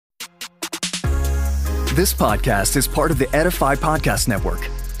This podcast is part of the Edify Podcast Network.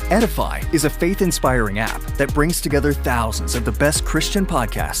 Edify is a faith-inspiring app that brings together thousands of the best Christian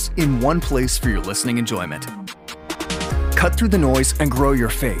podcasts in one place for your listening enjoyment. Cut through the noise and grow your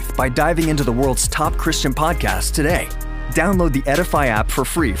faith by diving into the world's top Christian podcasts today. Download the Edify app for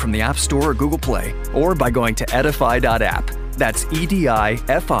free from the App Store or Google Play, or by going to edify.app. That's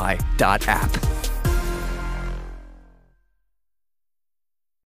edify.app.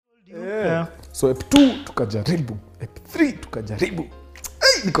 Yeah. So ep 2 tukajaribu, ep 3 tukajaribu.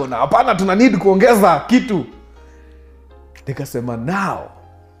 Nikaona hapana, tuna need kuongeza kitu. Nikasema now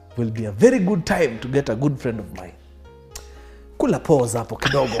will be a very good time to get a good friend of mine. Kula pause hapo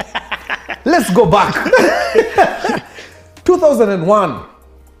kidogo. Let's go back. 2001.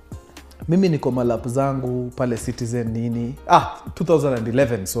 Mimi niko malap zangu pale Citizen nini.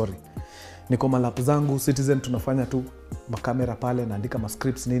 2011, sorry. Niko malap zangu Citizen, tunafanya tu makamera pale, naandika ma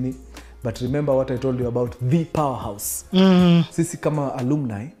scripts nini. But remember what I told you about the powerhouse. Sisi kama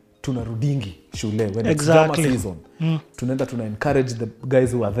alumni tunarudingi shule when it's drama season. Tunaenda tuna encourage the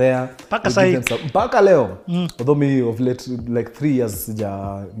guys who are there. Mpaka leo. Although me of late like 3 years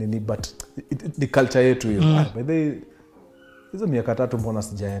sija nini, but the culture yetu hiyo. By the hizo miaka 3 mbona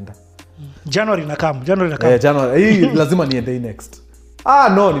sijaenda. January na come. January. Hii lazima niende next.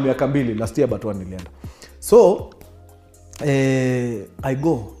 No, ni miaka 2 last year but 1 nilienda. So I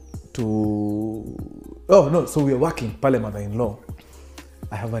go to so we are working pale mother-in-law.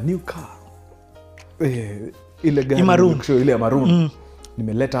 I have a new car. Ile gari ile maroon.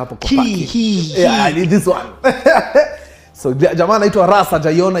 Nimeleta hapo kwa parking. I need this one. So jamaa anaitwa Rasa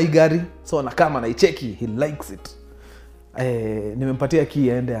jaiona hii gari. So anakama na icheki, he likes it. Nimempatia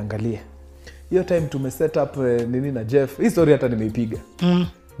key aende angalie. Hiyo time tumeset up nini na Jeff. Hii story hata nimeipiga.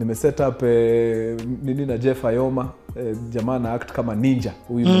 Nimeset up nini na Jeff Ayoma, jamaa na act kama ninja.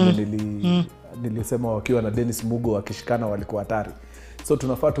 Huyu nilisema wakiwa na Dennis Mugo wakishikana walikuwa hatari. So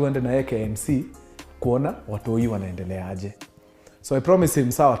tunafaa tuende na yeye MC kuona watu hii wanaendelea aje. So I promise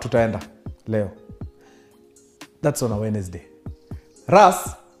him sawa tutaenda leo. That's on a Wednesday.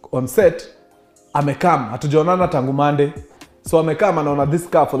 Ras on set amekam, hatujaonana tangu Monday. So amekam anaona this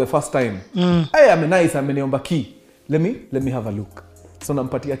car for the first time. I'm nice, ameniomba key. Let me have a look. So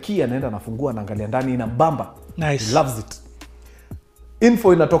nampatia key, anaenda anafungua anaangalia ndani inambamba. Nice. He loves it.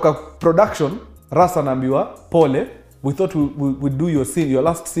 Info inatoka production, Ras anaambiwa pole, we thought we'd do your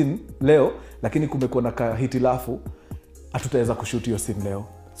last scene leo, lakini kumekuwa na kahitilafu, hatutaweza kushoot your scene leo.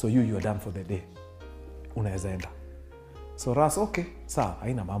 So you are done for the day. Unaweza enda. So Ras, okay, sawa,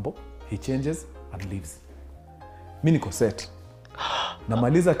 haina mambo. He changes and leaves. Mimi niko set.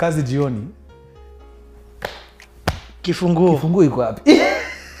 Namaliza kazi jioni. Kifunguo iko wapi?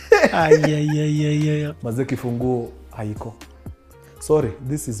 Maze kifunguo haiko. Sorry,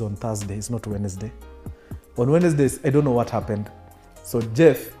 this is on Thursday, it's not Wednesday. On Wednesdays, I don't know what happened. So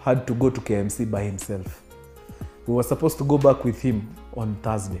Jeff had to go to KMC by himself. We were supposed to go back with him on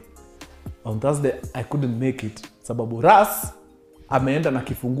Thursday. On Thursday, I couldn't make it. Sababu Ras ameenda na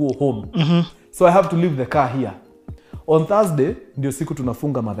kifunguo home. So I have to leave the car here. On Thursday, ndio siku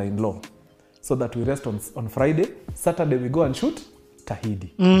tunafunga mother-in-law. So that we rest on Friday. Saturday we go and shoot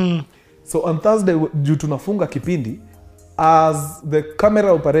Tahidi. So on Thursday, juu tunafunga kipindi, as the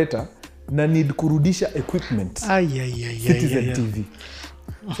camera operator, na need kurudisha equipment. Citizen TV.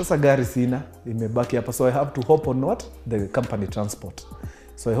 Sasa gari sina, imebaki hapa. So I have to hop on the company transport.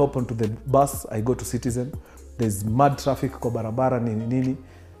 So I hop onto the bus, I go to Citizen. There's mad traffic kwa barabara nini.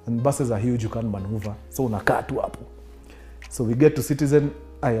 And buses are huge, you can't maneuver. So unakaa tu hapo. So we get to Citizen,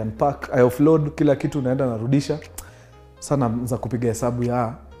 I unpack, I offload kila kitu, naenda narudisha. Sana za kupiga hesabu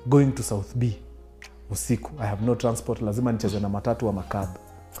ya going to South B usiku. I have no transport, lazima nicheze na matatu wa makab.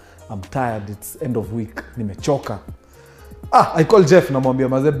 I'm tired, it's end of week, nimechoka. I call Jeff na mwambia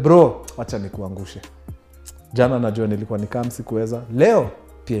maze, bro, acha nikuangushe. Jana najua nilikuwa nikam sikuweza. Leo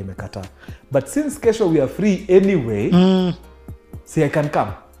pia imekataa. But since kesho we are free anyway, see I can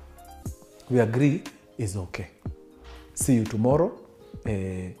come. We agree is okay. See you tomorrow.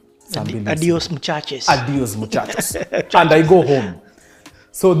 Adios muchachos. And I go home.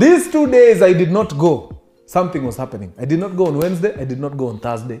 So these 2 days I did not go. Something was happening. I did not go on Wednesday. I did not go on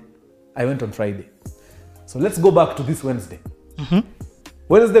Thursday. I went on Friday. So let's go back to this Wednesday.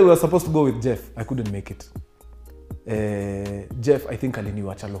 Wednesday we were supposed to go with Jeff. I couldn't make it. Jeff, I think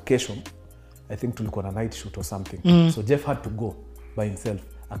aliniwacha location. I think tulikuwa na night shoot or something. So Jeff had to go by himself.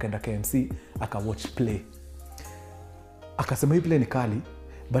 Akaenda KMC, watch play. Akasema hii play ni kali,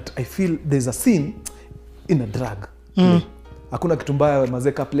 but I feel there's a scene in a drag. Hakuna kitu mbaya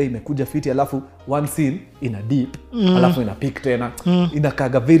mazeka play imekuja fiti, alafu one scene ina deep, alafu ina peak tena.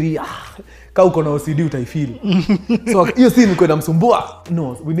 Inakaga very Kama uko na OCD utaifeel. So hiyo scene iko inamsumbua.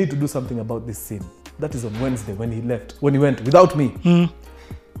 No, we need to do something about this scene. That is on Wednesday when he went without me.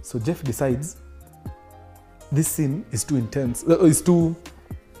 So Jeff decides this scene is too intense, is too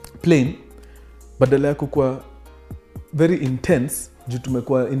plain. Badala ya kuwa very intense, juu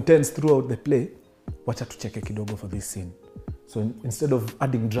tumekuwa intense throughout the play, wacha tucheke kidogo for this scene. So instead of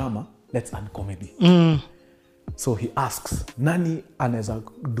adding drama, let's add comedy. So he asks, nani anaweza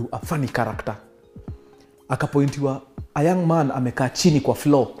do a funny character? Akapointiwa, a young man amekaa chini kwa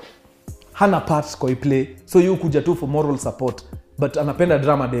floor. Hana part kwa play, so yu kuja tu for moral support, but anapenda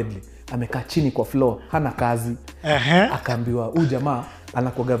drama deadly. Amekaa chini kwa floor, hana kazi. Akaambiwa, huyu jamaa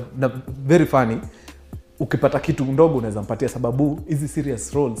anakuwa very funny. Ukipata kitu ndogo unaweza mpatia, sababu hizi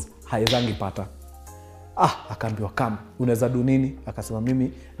serious roles haizangi pata. Akaambiwa, kama unaweza do nini? Akasema,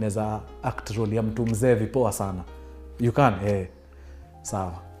 mimi naweza act role ya mtu mzee vipoa sana. You can?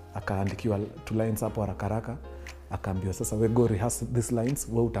 Sawa. Akaandikiwa 2 lines hapo haraka. Akaambiwa, sasa we go rehearse these lines.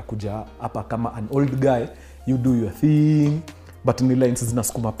 Wewe utakuja hapa kama an old guy, you do your thing, but ni lines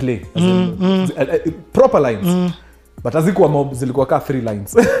zinasukuma play. Proper lines. But hazikuwa mob, zilikuwa ka 3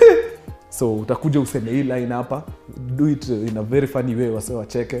 lines. So utakuja useme hii line hapa, do it in a very funny way, wase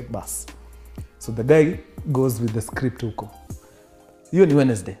wacheke bas. So the guy goes with the script huko. Hiyo ni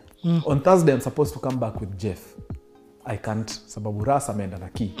Wednesday. On Thursday I'm supposed to come back with Jeff. I can't, sababu Rasa ameenda na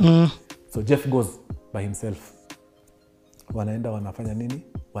key. So Jeff goes by himself. Wanaenda wanafanya nini?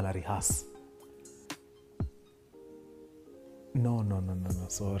 Wana rehearse. No.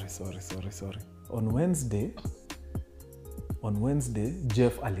 Sorry. On Wednesday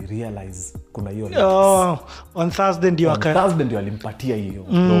Jeff alirealize kuna hiyo lines. On Thursday ndio alimpatia hiyo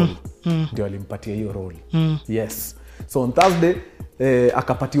role. Ndio alimpatia hiyo role. Yes. So on Thursday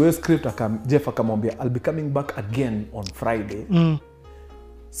akapatiwa script, Jeff akamwambia, I'll be coming back again on Friday.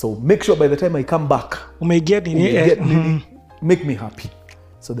 So make sure by the time I come back, make me happy.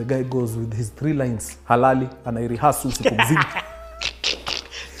 So the guy goes with his 3 lines. Halali anairehearse usiku mzima.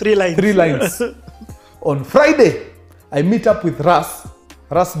 3 lines. On Friday I meet up with Ras.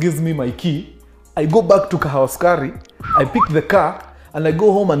 Ras gives me my key. I go back to Kahawaskari. I pick the car and I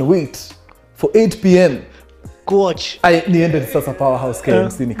go home and wait for 8 p.m. Watch. Niende sasa Powerhouse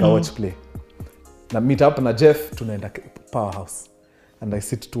KMC nika watch play. Na meet up na Jeff, tunaenda Powerhouse. And I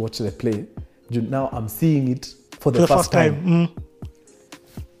sit to watch the play. Now I'm seeing it for the first time.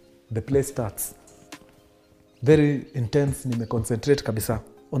 The play starts. Very intense, nimeconcentrate kabisa.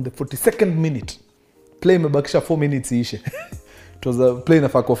 On the 42nd minute, play imebakisha 4 minutes iishe. It was a play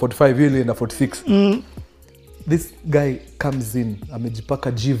inafaa kwa 45 really na 46. This guy comes in,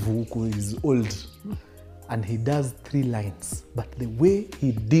 amejipaka jivu huku, is old. And he does 3 lines. But the way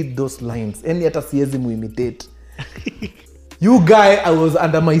he did those lines, any hata siwezi muimitate. You guy, I was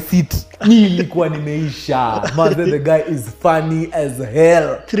under my seat. Nilikuwa nimeisha. The guy is funny as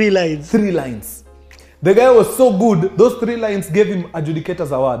hell. 3 lines. The guy was so good. Those 3 lines gave him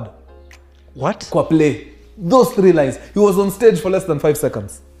Adjudicator's Award. What? Kwa play. Those 3 lines. He was on stage for less than 5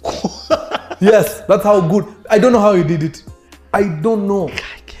 seconds. Yes, that's how good. I don't know how he did it. I don't know.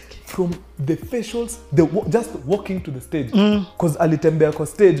 From the facials, just walking to the stage. Because alitembea kwa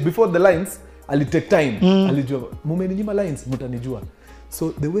stage. Before the lines, alitake time. Alijua, mumeninyima lines, mutanijua.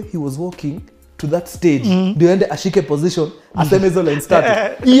 So the way he was walking to that stage, ndio ende ashike position, aseme hizo lines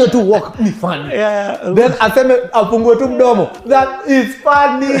started. Hiyo tu walk ni funny. Then aseme apungue tu mdomo. That is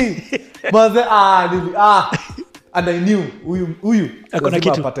funny. Maze and I knew huyu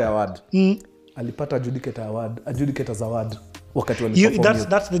lazima apate award. Alipata Adjudicator's Award wakati waliperform.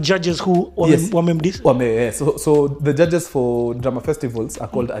 That's the judges who wamemdis. So the judges for drama festivals are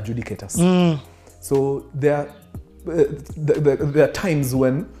called adjudicators. So there are times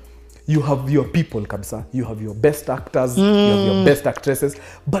when you have your people kabisa, you have your best actors, you have your best actresses,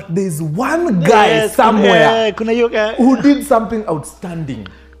 but there's one guy somewhere who did something outstanding.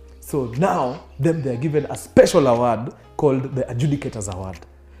 So now they are given a special award called the Adjudicator's Award.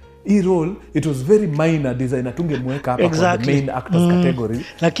 Hii role, it was very minor, designer tungemweka hapa kwa the main actors category.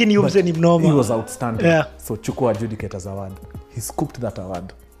 Lakini yumse ni mnoma. He was outstanding. So chukua Adjudicator's Award. He scooped that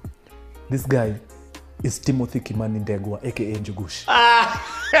award. This guy is Timothy Kimani Ndegwa, aka Njugush.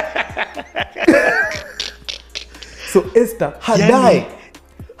 So Esther,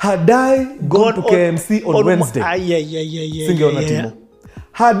 had I gone to KMC on Wednesday, singeona Timo.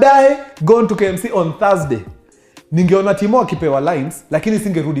 Had I gone to KMC on Thursday, ningeona Timo akipewa lines, lakini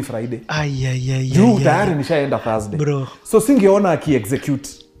singerudi Friday. Juu tayari nishaenda Thursday. Bro. So singeona aki-execute.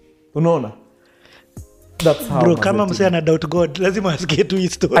 Unaona? That's how. Bro, kama msee ana doubt God, lazima asikie tu hii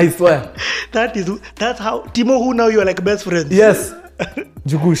story. I Swear. That's how Timo, who now you are like best friends. Yes.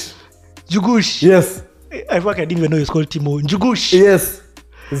 Jugush. Jugush. Yes. I didn't even know he was called Timo. Jugush. Yes.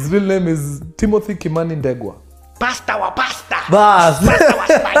 His real name is Timothy Kimani Ndegwa. Pasta wa pasta. Bas. Pasta wa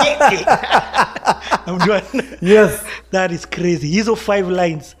spaghetti. I'm doing. Yes. That is crazy. Hizo 5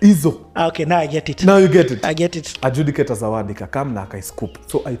 lines. Hizo. Okay, now I get it. Now you get it. I get it. Adjudicator zawadi kakam na akaiscoop.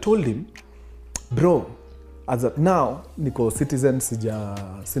 So I told him, bro, now niko citizen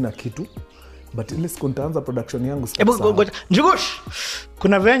sina kitu. But ile siku nitaanza production yangu Njugush.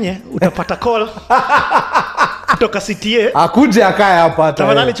 Kuna venye utapata call kutoka CTA. Akuje akae hapa hata.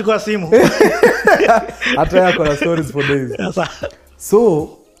 Tafadhali chukua simu. Hata yako na stories for days. So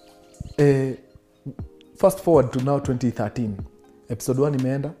fast forward to now 2013. Episode 1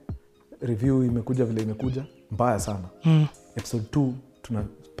 imeenda. Review imekuja vile imekuja. Mbaya sana. Episode 2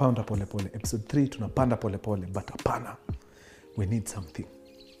 tunapanda pole pole. Episode 3 tunapanda pole pole. But hapana. We need something.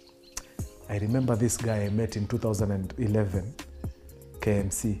 I remember this guy I met in 2011,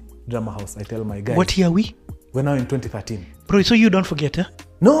 KMC, Drama House. I tell my guys. What year are we? We're now in 2013. Bro, so you don't forget, huh?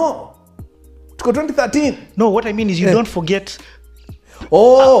 No! Tuko 2013. No, what I mean is you don't forget.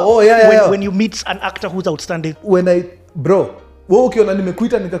 Yeah. When you meet an actor who's outstanding. Bro, wewe ukiona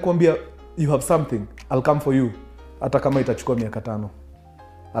nimekuita nikakwambia you have something, I'll come for you. Hata kama itachukua miaka 5.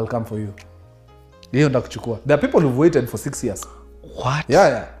 I'll come for you. Hiyo ndakuchukua. There are people who've waited for 6 years. What?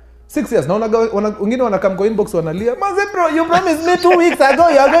 Yeah. 6 years. Naona wengine wanakam kwa inbox wanalia, "Maze bro, you promised me 2 weeks ago.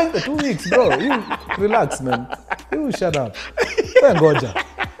 You are going to 2 weeks, bro. You relax, man. You shut up." Wewe ngoja.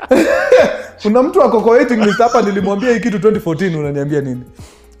 Kuna mtu ako kwa waiting list hapa nilimwambia hii kitu 2014 unaniambia nini?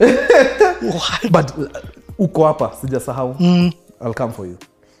 But uko hapa sijasahau. I'll come for you.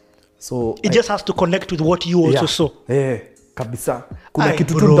 So it just has to connect with what you also saw. Kabisa. Kuna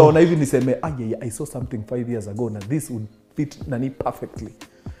kitu tu ndaona hivi niseme, I saw something 5 years ago na this would fit nani perfectly.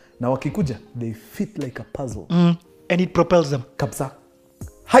 Na wakikuja, they fit like a puzzle. And it propels them. Kabisa.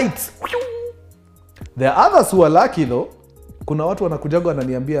 Heights. There are others who are lucky though. Kuna watu wanakujaga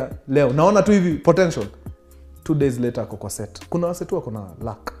wananiambia leo, naona tu hivi potential. 2 days later ako kwa set. Kuna wase tu wako na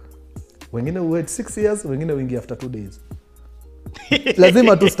luck. Wengine wait 6 years, wengine wingi after 2 days.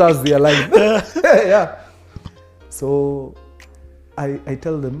 Lazima two stars they align. Yeah. So I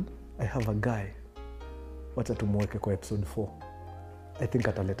tell them I have a guy. Wacha tumweke kwa episode 4. I think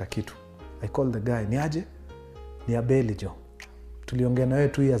ataleta kitu. I call the guy. Ni aje? Ni Abeli jo. Tuliongea nawe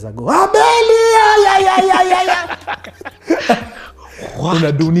 2 years ago. Abeli! Yeah.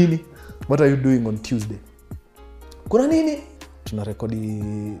 Una do nini? What are you doing on Tuesday? Kuna nini? Tunarekodi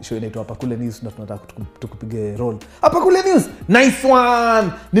show inaitwa Hapa Kule News na tunataka tukupige role. Hapa Kule News. Nice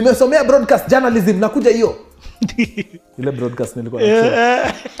one. Nimesomea broadcast journalism nakuja hiyo. Ile broadcast nilikuwa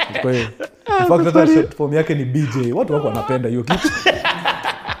na. Kwa hiyo in fact that short form yake ni BJ. Watu wako wanapenda hiyo kitu.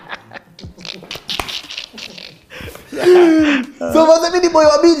 So was the boy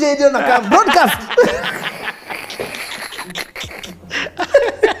wa BJ ndio na broadcast.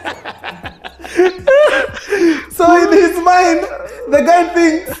 So in his mind, the guy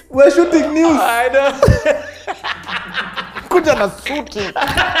thinks we're shooting news. I know. Kuja na suti.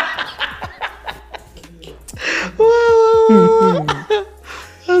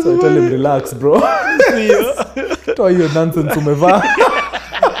 So I tell him, relax, bro. Toa hiyo nonsense umevaa.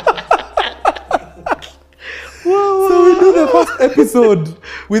 So we do the first episode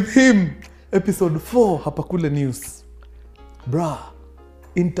with him. Episode 4, Hapa Kule News. Bruh,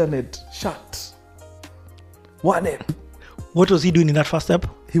 internet shut. 1 app. What was he doing in that first step?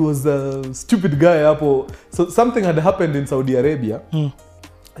 He was a stupid guy hapo. So something had happened in Saudi Arabia.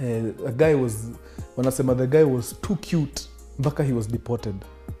 A guy was, wanasema the guy was too cute mpaka he was deported.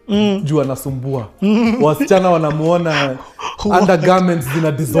 Juu anasumbua. Wasichana wanamuona undergarments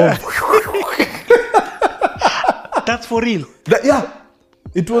zina dissolve. That's for real? Yeah.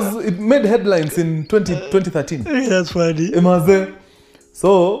 It made headlines in 2013. That's funny. Imaze.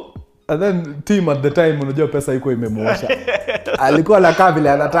 So, and then team at the time, unajua pesa iko imemuosha. Alikuwa anakaa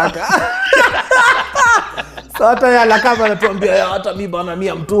vile anataka. So hata yeye anakaa anatuambia hata mimi bana mimi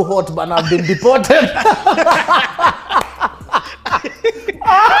am too hot bana, I've been deported.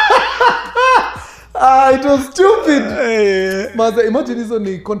 It was stupid. Maze, imagine hizo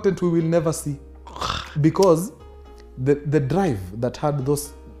ni content we will never see. Because the drive that had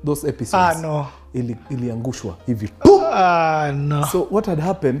those episodes iliangushwa hivi. No. So what had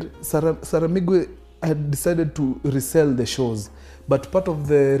happened, Saramigwe had decided to resell the shows, but part of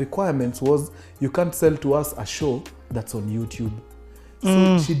the requirements was you can't sell to us a show that's on YouTube.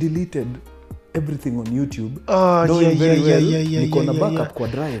 So she deleted everything on YouTube, knowing very well niko na backup kwa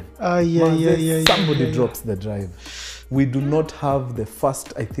drive. Somebody drops the drive. We do not have the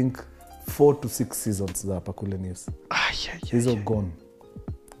first, I think, 4 to 6 seasons za Hapa Kule News. These are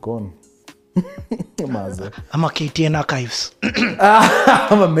gone. Maze. Ama KTN archives.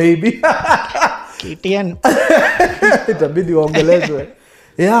 Ama maybe. KTN. Itabidi waongelezwe.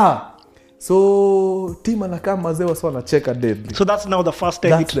 Yeah. So team anakaa mazee wasa wanacheka deadly. So that's now the first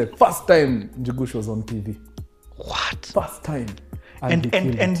time. That's the first time Njugush was on TV. What? First time.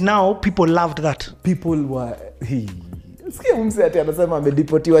 And now people loved that. People were sikia mse ati anasema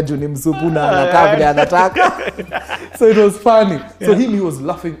amedipotiwa juu ni msupu na anakaa vile anataka. So it was funny. So he was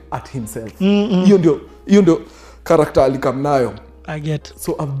laughing at himself. Hiyo ndio character alikam nayo. I get.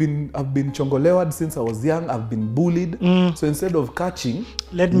 So I've been chongolewa since I was young. I've been bullied. So instead of catching,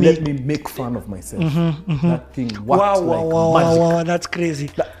 let me make fun of myself. That thing worked magic. Wow, that's crazy.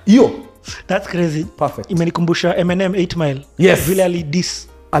 That's crazy. Perfect. Imenikumbusha Eminem 8 Mile. Yes. Vile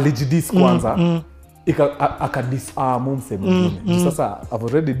alijidis kwanza. Akadis mumse mwingine. Sasa I've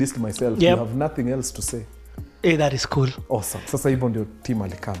already dissed myself. You have nothing else to say. Hey, that is cool. Awesome. Sasa hivyo ndio team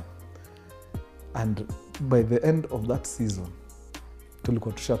alikam. And by the end of that season,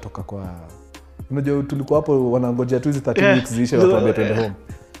 tulikuwa tushatoka kwa unajua tulikuwa hapo wanangojea tu hizi 13 weeks ziishe watu twende home.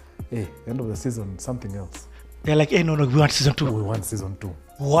 End of the season something else. They're like, no, we want season 2. We want season 2.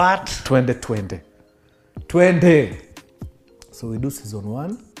 What? 2020. So we do season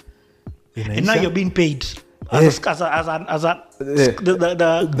 1. And now you're being paid as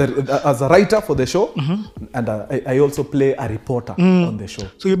a writer for the show, and I also play a reporter on the show.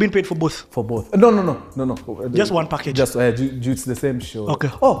 So you've been paid for both? For both. No. Just one package? Just it's the same show. Okay.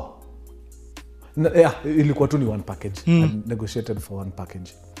 Ilikuwa tu ni one package. I negotiated for one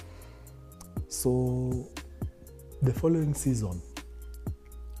package. So the following season,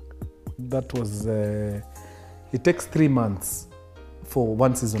 that was it takes 3 months for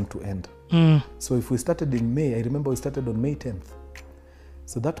one season to end. So if we started in May, I remember we started on May 10th.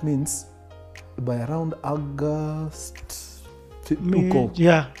 So that means by around August, mid,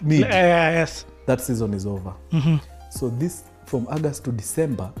 yes, that season is over. So this from August to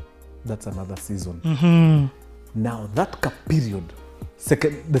December, that's another season. Now that period,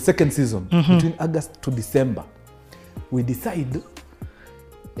 the second season, between August to December, we decide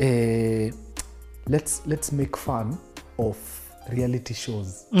let's make fun of reality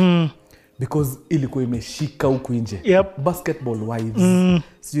shows. Because ilikuwa imeshika huku nje. Basketball Wives,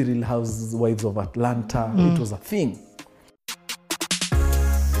 Real Housewives of Atlanta, it was a thing.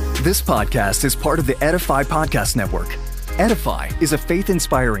 This podcast is part of the Edify Podcast Network. Edify is a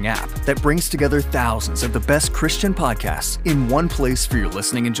faith-inspiring app that brings together thousands of the best Christian podcasts in one place for your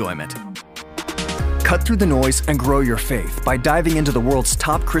listening enjoyment. Cut through the noise and grow your faith by diving into the world's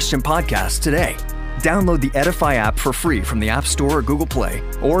top Christian podcasts today. Download the Edify app for free from the App Store or Google Play,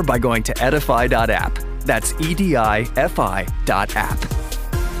 or by going to edify.app. That's EDIFI.app.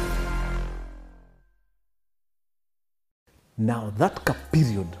 Now that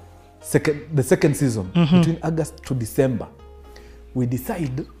period, the second season, between August to December, we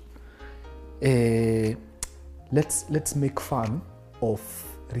decide let's make fun of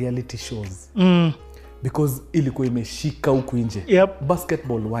reality shows. Because ilikuwa imeshika huku nje.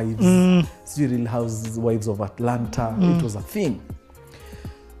 Basketball Wives, Real Housewives of Atlanta, it was a thing.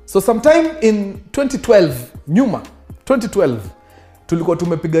 So sometime in 2012, tulikuwa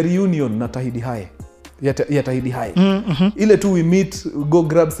tumepiga reunion na Tahidi High. Ya Tahidi High. Ile tu we meet, go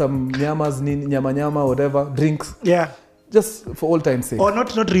grab some nyamas, nyama, whatever, drinks. Just for all time's sake. Or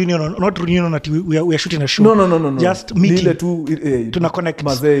not reunion that we are shooting a show. No. Just meeting. Ile tu tuna connect.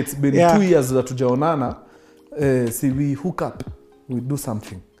 Maze, it's been 2 years that tujaonana. See, we hook up, we do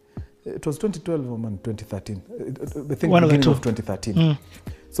something. It was 2012 or 2013. I think beginning of 2013.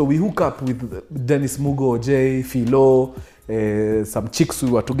 So we hook up with Dennis Mugo, Jay, Philo, some chicks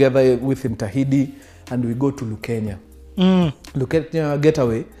we were together with in Tahidi, and we go to Lukenya. Lukenya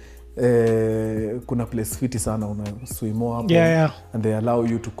getaway. Kuna place fiti sana una swimo hapo, and they allow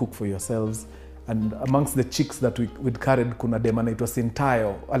you to cook for yourselves. And amongst the chicks that we'd carried, kuna dem anaitwa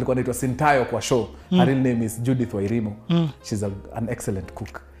Sintayo. Alikuwa anaitwa Sintayo kwa show. Her real name is Judith Wairimo. She's an excellent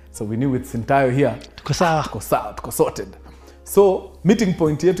cook. So we knew with Sintayo here, tuko sorted. So meeting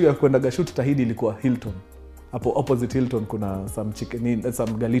point yetu ya kwenda shoot Tahidi ilikuwa Hilton. Hapo opposite Hilton kuna some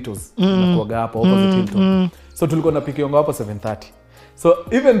Galitos nakuaga hapo opposite Hilton. So tulikuwa na pikiongo hapo 7:30. So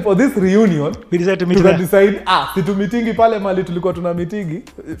even for this reunion, we decided to meet decide situ meetingi pale mali tulikuwa tuna meetingi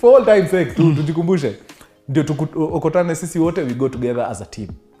for all time sake tujikumbushe ndio tukutane sisi wote, we go together as a team.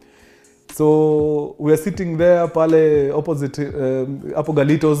 So we are sitting there pale opposite hapo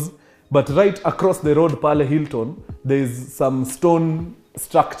Galitos, but right across the road pale Hilton there is some stone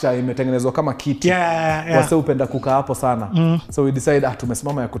structure imetengenezwa kama kiti. Wase upenda kukaa hapo sana. So we decide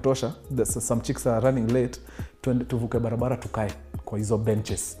tumesimama ya kutosha, some chicks are running late, tuvuke barabara tukae kwa hizo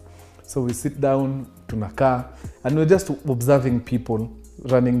benches. So we sit down, tunakaa, and we're just observing people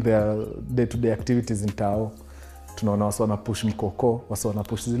running their day-to-day activities in tao. Tunaona wasa wana push mkoko, wasa wana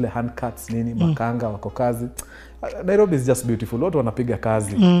push zile handcarts nini, makanga wako kazi. Nairobi is just beautiful. Watu wanapiga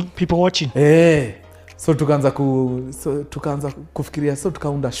kazi. People watching. So tukaanza kufikiria, so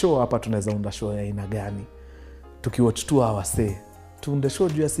tukaunda show hapa, tunaweza unda show ya aina gani? Tukiwatch tu awase. Tuunde show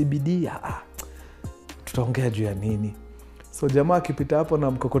juu ya CBD. Tutaongea juu ya nini? So jamaa akipita hapo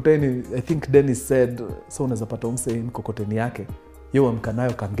na mkokoteni, I think Dennis said, so unaweza pata umse mkokoteni yake. Yeye amka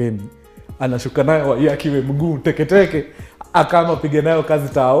nayo Kangemi. Anashuka nayo yakiwe mguu teketeke, akama pige nayo kazi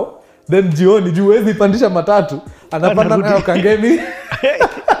tao. Then jioni juu hezi pandisha matatu, anapanda nayo Kangemi.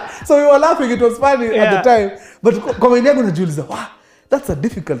 So we were laughing, it was funny at the time. But kwa mwenye yangu najiuliza, wow, that's a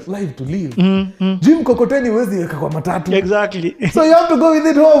difficult life to live. Jim kokoteni huwezi weka kwa matatu. Exactly. So you have to go with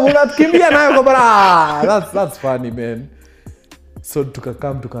it home. Unakimbia nayo kwa bara. That's funny, man. So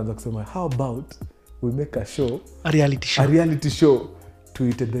tukaanza kusema, how about we make a show, a reality show to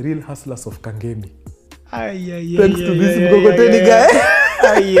it The Real Hustlers of Kangemi. Thanks to this mkokoteni guy.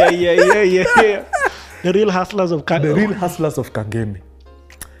 The Real Hustlers of Kangemi. The Real Hustlers of Kangemi.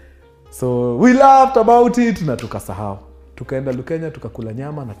 So we laughed about it na tukasahau. Tukaenda Lukenya, tukakula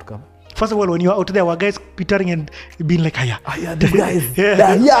nyama na First of all, when you were out there, were guys pittering and being like, yeah, these guys.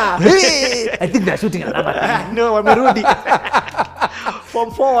 Yeah. Hey, I think they're shooting another thing. No, wamerudi.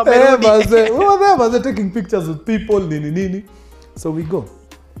 From 4, wamerudi. We were there, taking pictures with people, nini. So we go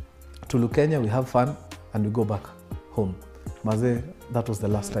to Lukenya, we have fun, and we go back home. Maze, that was the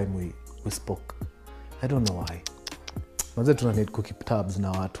last time we spoke. I don't know why. Maze, tuna need to keep tabs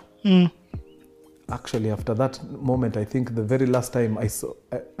na watu. Actually, after that moment, I think the very next time I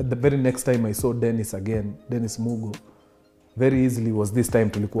saw Dennis again, Dennis Mugo, very easily was this time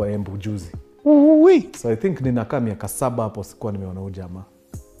tulikuwa Embu juzi. So I think ninakaa miaka 7 hapo sikuwa nimeona huyu jamaa.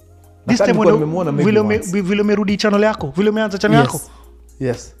 This time vile umerudi channel yako, vile umeanza channel yako.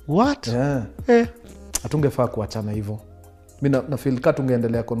 Yes. What? Yeah. Hatungefaa kuachana hivyo. Mimi na feel ka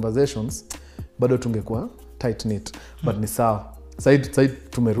tungeendelea conversations, bado tungekuwa tight knit, but ni sawa. Sasa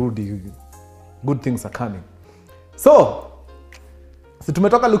tumerudi. Good things are coming. So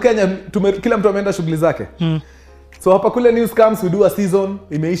tumetoka Lukenya, kila mtu ameenda shughuli zake. So hapa kule news comes, we do a season,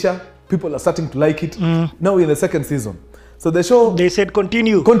 imeisha, people are starting to like it. Now we're in the second season. So the show, they said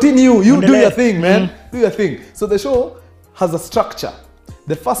continue, you do your thing, man. Do your thing. So the show has a structure.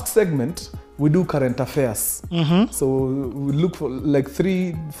 The first segment we do current affairs. So we look for like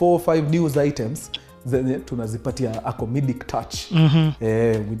 3, 4, 5 news items. Then tunazipatia a comedic touch.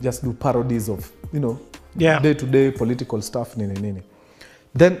 We just do parodies of, day-to-day political stuff, nini.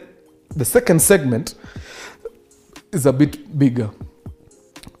 Then the second segment is a bit bigger.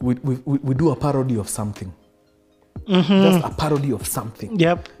 We do a parody of something. Just a parody of something.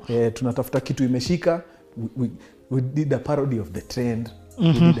 Yep. Tunatafuta kitu imeshika. We did a parody of the trend.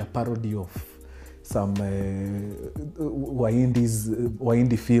 We did a parody of some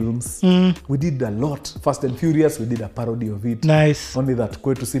Waindi films. We did a lot. Fast and Furious, we did a parody of it. Nice. Only that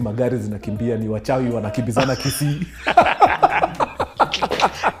kwetu si magari zinakimbia, ni wachawi wanakimbizana Kisii.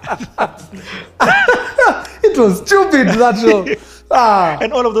 It was stupid, that show.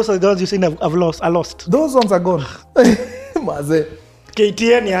 And all of those are the ones you saying are lost. Those ones are gone. Maze.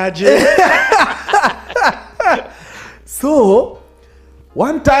 KTN yaje. So,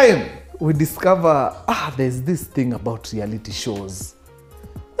 one time we discover there's this thing about reality shows.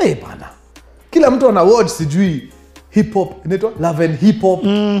 Bana. Kila mtu ana watch sijui hip hop, inaitwa Love and Hip Hop.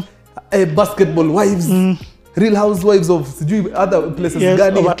 Basketball Wives. Real Housewives of sijui other places, yes,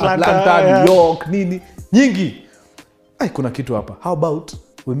 gani, Atlanta, New York, nini. Nyingi. Kuna kitu hapa. How about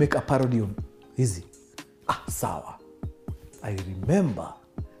we make a parody of hizi? Sawa. I remember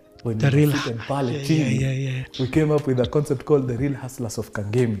when the real we came up with a concept called The Real Hustlers of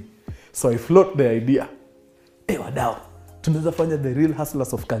Kangemi. So I float the idea. Wadau, tunaweza fanya The Real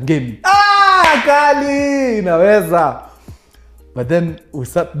Hustlers of Kangemi. Kali, inaweza. But then we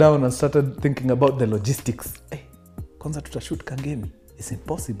sat down and started thinking about the logistics. Kwanza tutashoot Kangemi. It's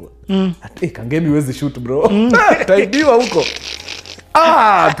impossible. Kangemi wezi shoot, bro. Taidiwa huko.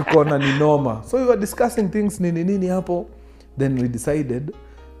 Tukona ni noma. So we were discussing things nini hapo. Then we decided,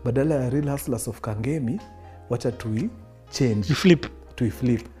 badala ya Real Hustlers of Kangemi, wacha change. To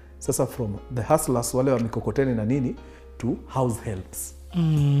flip. Sasa from the hustlers wale wa mikokoteni na nini to house helps.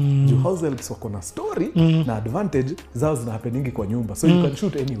 House helps wako na story na advantage zao zina happeningi kwa nyumba. So you can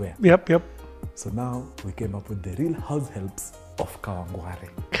shoot anywhere. Yep. So now we came up with The Real House Helps of Kawangware.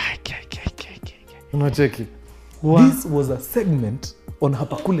 Unacheki. Wow. This was a segment on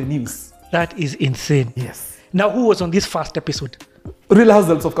Hapa Kule News. That is insane. Yes. Now, who was on this first episode? Real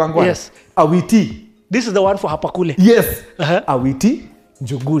Housewives of Kawangware. Yes. Awiti. This is the one for hapa kule. Yes. Uh-huh. Awiti,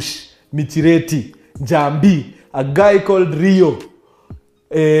 Njugush, Michireti, Jambi, a guy called Rio.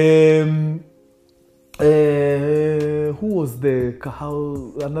 Who was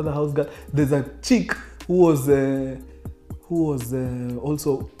another house girl? There's a chick who was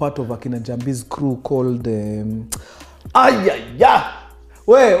also part of Akina Jambi's crew called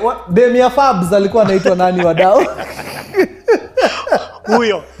Demia Fabs alikuwa anaitwa nani wadao?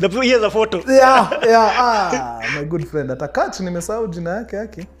 Huyo. Here's a photo. Yeah. My good friend. Atakach nimesahau jina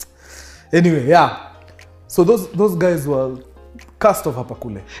yake. Anyway, yeah. So those guys were cast of hapa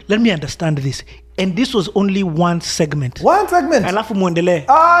kule. Let me understand this. And this was only one segment. Alafu muendelee.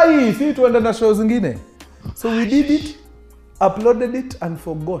 Si tuende na shows zingine. So we did it, uploaded it and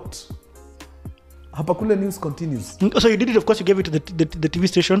forgot. Hapa kule news continues. So you did it, of course you gave it to the TV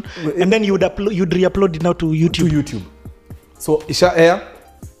station and then you'd re-upload it now to YouTube. So ikisha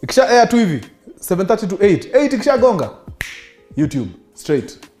air tu hivi 7:30 to 8 ikisha gonga YouTube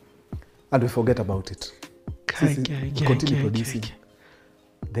straight and we forget about it. Continue producing.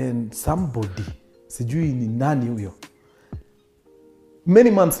 Then somebody, sijui ni nani huyo,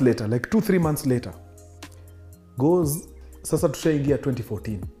 many months later, like 2-3 months later, goes, sasa tushaingia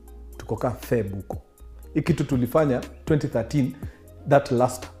 2014, tukoka Feb huko. Ikitu tulifanya 2013, that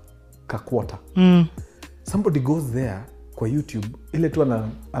last quarter. Somebody goes there kwa YouTube, ile tu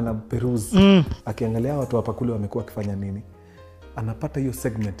ana peruse, akiangalia watu hapa kule wamekuwa wakifanya nini. Anapata hiyo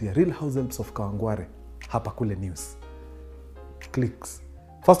segment ya Real Housewives of Kawangware hapa kule news. Clicks.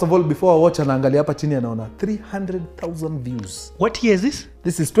 First of all, before I watch, anaangalia hapa chini anaona 300,000 views. What year is this?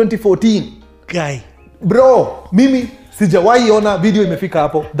 This is 2014. Guy. Bro, mimi sijawahi ona video imefika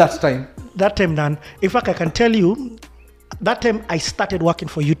hapo that time. That time, Dan. In fact, I can tell you, that time I started working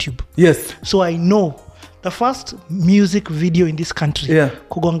for YouTube. Yes. So I know the first music video in this country,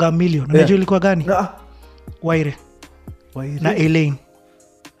 kugonga million. Unajua ilikuwa gani? Waire. Na Elaine.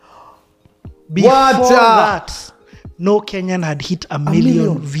 Before that, no Kenyan had hit a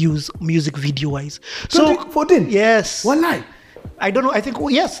million views music video wise. 2014? Yes. One lie. I don't know. I think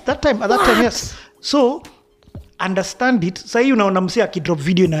yes, at that time, yes. So understand it. Say you unaona msee akidrop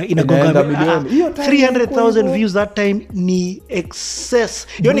video ina gonga million. 300,000 views that time ni excess.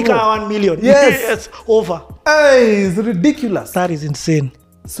 Hiyo ni kama 1 million. Yes, over. Hey, it's ridiculous. That is insane.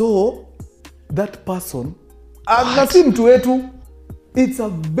 So that person, si mtu wetu, it's a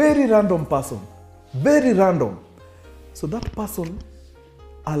very random person. Very random. So that person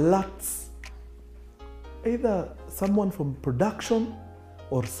alerts either someone from production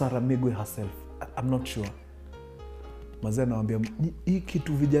or Sarah Migwe herself. I'm not sure. Mazee anawaambia, hii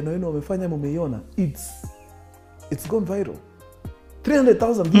kitu vijana wenu wamefanya mumeiona, it's gone viral.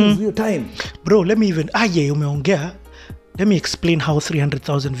 300,000 views your time. Bro, let me even umeongea. Let me explain how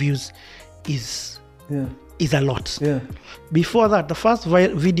 300,000 views is a lot. Yeah. Before that, the first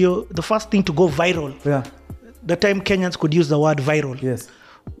the first thing to go viral. Yeah. The time Kenyans could use the word viral. Yes.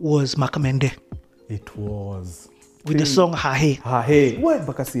 Was Makamende. It was. With the song Hahe. Hahe. Why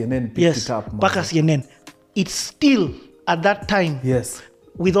Baka CNN picked it up? Baka CNN. It's still at that time. Yes.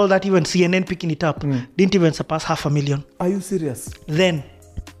 With all that, even CNN picking it up, didn't even surpass 500,000. Are you serious? Then.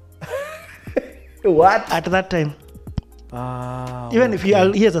 What? At that time. Even if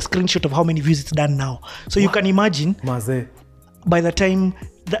here's a screenshot of how many views it's done now. So you can imagine. Maze. By the time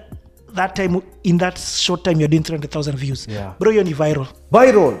that time, in that short time, you're doing 300,000 views. Yeah. Bro, you're viral.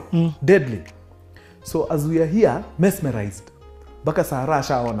 Deadly. So as we are here, mesmerized. Baka Sarah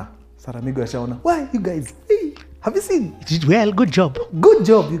Migo ashaona. Why you guys? Hey, have you seen? Well, good job. Good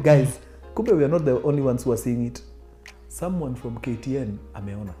job, you guys. Kumbe we are not the only ones who are seeing it. Someone from KTN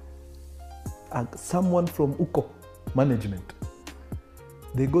ameona. Someone from Uko management.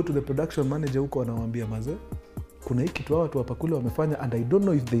 They go to the production manager Uko anamwambia maze, kuna hiki kitu watu hapa kule wamefanya and I don't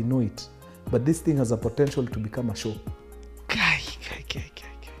know if they know it, but this thing has a potential to become a show.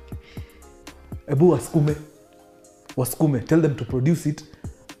 Ebu waskume, tell them to produce it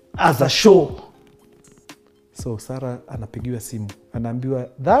as a show. So Sarah anapigiwa simu, anaambiwa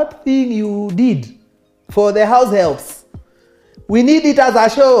that thing you did for the house helps, we need it as a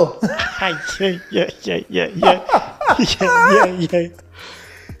show.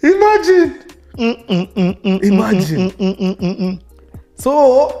 Imagine.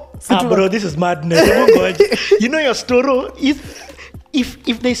 So bro, this is madness. You know your story.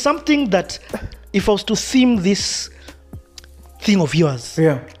 If there's something that, if I was to theme this thing of yours,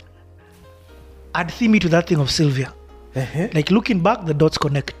 I'd theme it to that thing of Sylvia. Like looking back, the dots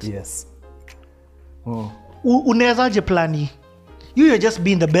connect. Yes. Unezaje plani? You're just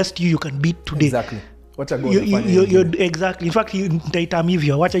being the best you can be today. Exactly. wacha God afanye you exactly. In fact, nitaitam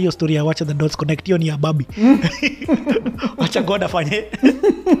hivyo, wacha hiyo story ya wacha the dots connect, hiyo ni ya babi. Wacha God afanye.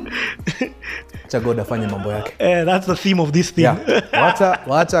 Wacha God afanye mambo yake. That's the theme of this thing. Yeah.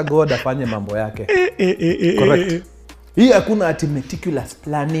 Wacha God afanye mambo yake. Correct. Hii hakuna ati meticulous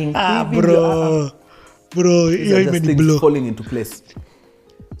planning. Bro, hiyo imeni blow. Falling into place.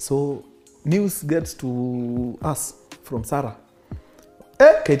 So news gets to us from Sarah.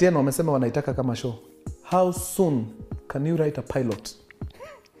 KTN wamesema wanaitaka kama show. How soon can you write a pilot?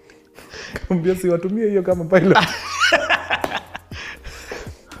 Kambia si watumie hiyo kama pilot.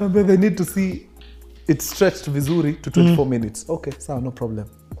 Kambia they need to see it stretched vizuri to 24 minutes. Okay, sawa, no problem.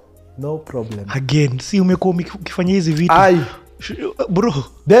 No problem. Again, si umekuwa ukifanya hizi vitu. Bro.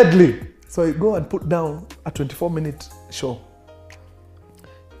 Deadly. So I go and put down a 24-minute show.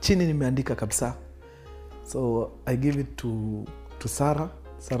 Chini nimeandika kabisa. So I give it to Sarah.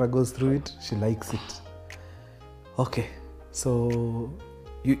 Sarah goes through it. She likes it. Okay. So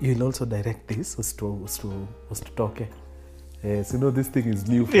you'll also direct this. Was to talk. So you know this thing is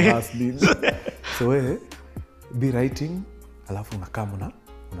new for us. So be writing. Alafu unakaa una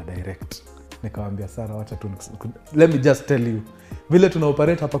direct. Nikamwambia Sarah, wacha tu, let me just tell you, vile tuna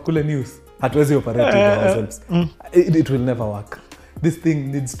operate hapa kule news, hatuwezi operate ourselves. It will never work. This thing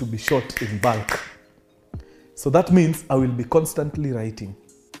needs to be shot in bulk. So that means I will be constantly writing.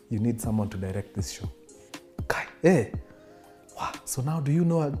 You need someone to direct this show. Wow. So now do you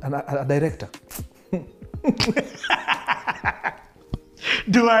know a director?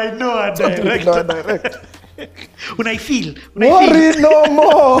 Do I know a director? Unaifeel. Worry no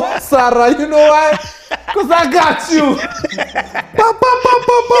more, Sarah. You know why? Because I got you. Pop.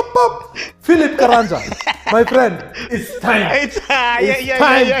 Philip Karanja, my friend, it's time. It's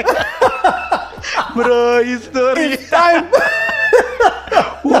time. Bro, his story. It's time.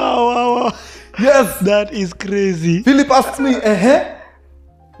 Wow. Yes. That is crazy. Philip asked me,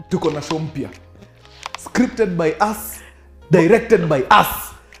 tuko na show mpya. Scripted by us, directed by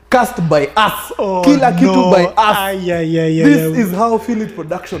us, cast by us, kila kitu by us. This is how Philip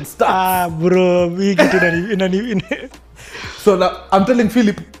production starts. Bro, so now I'm telling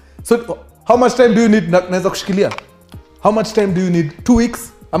Philip, so how much time do you need? Naweza kushikilia. How much time do you need? 2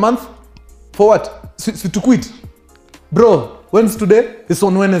 weeks? A month? For what? To quit? Bro, when's today? It's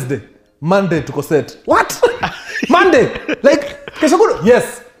on Wednesday. Monday tuko set. What? Monday? Like, kesho kudo?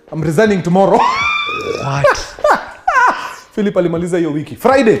 Yes, I'm resigning tomorrow. What? Philip alimaliza hiyo wiki.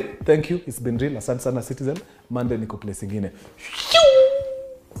 Friday, thank you, it's been real. Asante sana Citizen. Monday niko place ingine.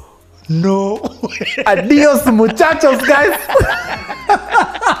 No. Adios muchachos, guys.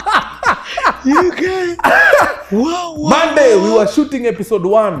 You guys. Wow. Monday we were shooting episode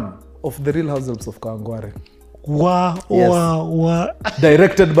 1 of The Real Housewives of Kawangware. Wow. Yes. Wow.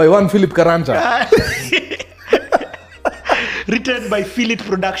 Directed by one Philip Karanja. Written by Philip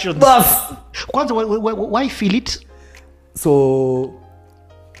Productions. Bas. Kwanza, why Philip? So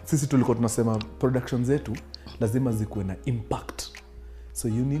sisi tulikuwa tunasema productions zetu lazima zikuwe na impact. So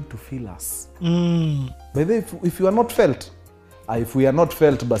you need to feel us. By the way, if you are not felt, if we are not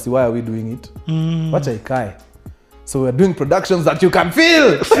felt, basi why are we doing it? Wacha ikae. So we are doing productions that you can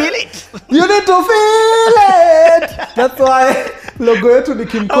feel. Feel it. You need to feel it. That's why logo yetu ni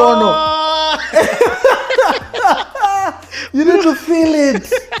kimkono. You need to feel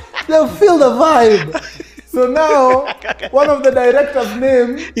it. You feel the vibe. So now, one of the director's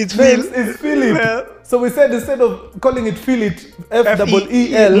name is Philip. Yeah. So we said instead of calling it Philip,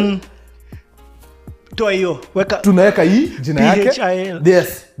 F-E-E-L, tunaweka jina yake.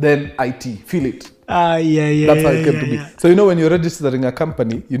 Yes, then IT, Philip. That's how it came to be. So you know when you're registering a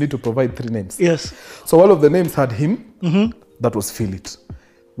company, you need to provide 3 names. Yes. So one of the names had him. That was Philip.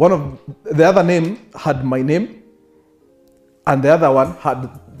 One of the other name had my name, and the other one had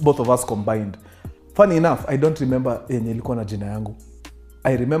both of us combined. Funny enough, I don't remember yenye ilikuwa na jina yangu.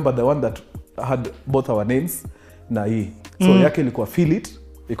 I remember the one that had both our names na hii. So yake ilikuwa Philip,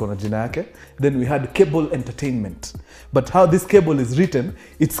 iko na jina yake. Then we had Cable Entertainment. But how this cable is written,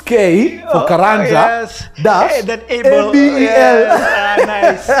 it's K for Karanja, dash, A-B-E-L.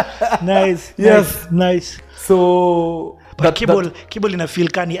 Nice. So but Cable ina feel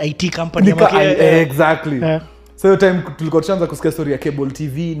kani IT company. Exactly. Yeah. So your time tulikuwa tuanza kusikia story ya Cable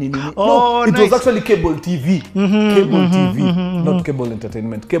TV nini. No, it was actually Cable TV. Cable TV, not Cable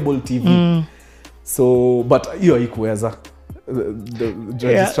Entertainment, Cable TV. So but hiyo haikuweza. The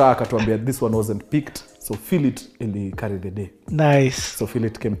registrar akatuambia this one wasn't picked. So Philip ili carry the day. Nice. So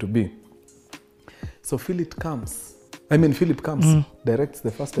Philip came to be. So Philip comes, directs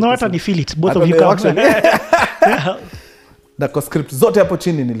the first episode. No, hata ni Philip, both of you come. na kwa script zote hapo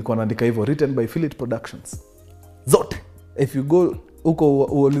chini nilikuwa naandika hivyo, written by Philip Productions zote. If you go huko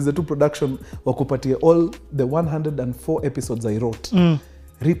uulize tu production wakupatia all the 104 episodes I wrote,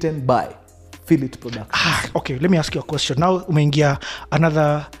 written by Philip Productions. Okay, let me ask you a question. Now umeingia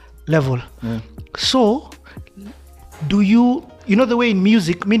another level. So do you know the way in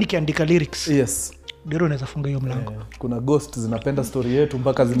music mimi nikiandika lyrics? Yes. Ndio unaweza funga hiyo mlango. Kuna ghost zinapenda story yetu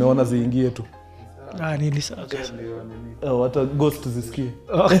mpaka zimeona ziingie tu. Nini sasa? What ghost zisikie.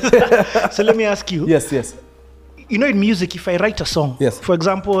 So let me ask you. Yes. You know, in music, if I write a song, yes. For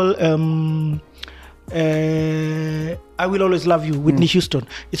example, I Will Always Love You, Whitney Houston.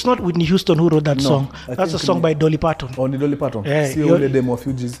 It's not Whitney Houston who wrote that song. That's a song by Dolly Parton. Oh, ni Dolly Parton. See ule demo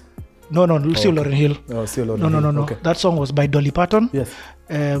Fugees. No, see Lauryn Hill. Oh, see Lauryn Hill. No. Okay. That song was by Dolly Parton. Yes.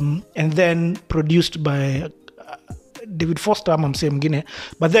 And then produced by David Foster, I'm saying mgine.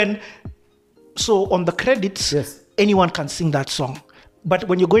 But then, so on the credits, yes. anyone can sing that song. But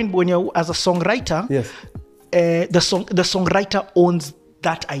when you're as a songwriter, yes. The songwriter owns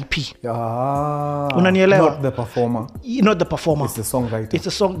that IP. Unanielewa? Not the performer. Not the performer. It's the songwriter. It's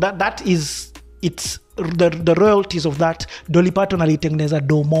a song that is, it's the royalties of that. Dolly Parton alitengeneza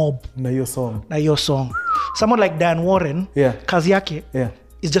Do Mob na hiyo song. Someone like Diane Warren, kazi yake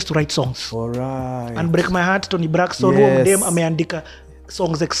is just to write songs. Alright. And Break My Heart, Tony Braxton, yes. Dem ameandika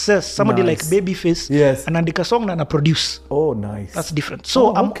songs excess. Somebody like Babyface, yes. anaandika song na produce. Oh, nice. That's different.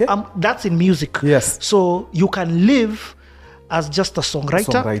 So that's in music. Yes. So you can live as just a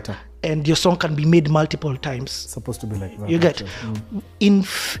songwriter. And your song can be made multiple times. It's supposed to be like that. You get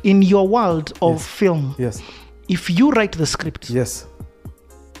in your world of film. Yes. If you write the script, yes,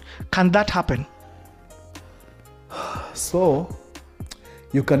 can that happen? So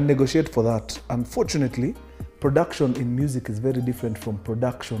you can negotiate for that. Unfortunately, production in music is very different from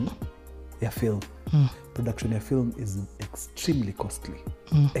production ya film. Production ya film is extremely costly.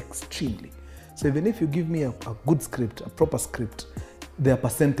 Extremely. So even if you give me a good script, a proper script, there are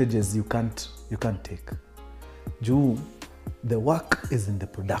percentages you can't take. Juu, the work is in the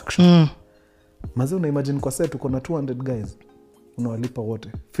production. Mazi unaimagine kwa set uko na 200 guys, unawalipa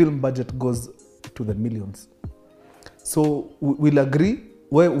wote. Film budget goes to the millions. So we'll agree,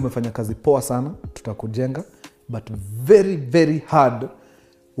 we umefanya kazi poa sana, tutakujenga, but very very hard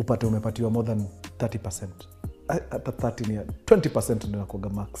upate umepatiwa more than 30%. At 20% ndio nakuaga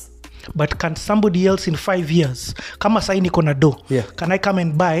max. But can somebody else in 5 years, kama saini kona do, can I come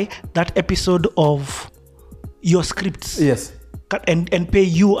and buy that episode of your scripts? Yes. And pay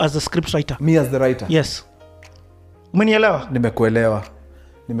you as a script writer? Me as the writer? Yes. Umenielewa?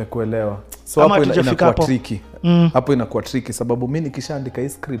 Nimekuelewa. So hapo inakuwa tricky. Hapo inakuwa tricky sababu mimi nikishaandika hii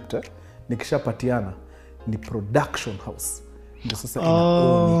script, nikishapatiana ni production house. Ndio sasa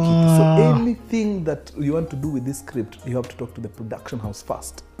inaown kitu. So anything that you want to do with this script, you have to talk to the production house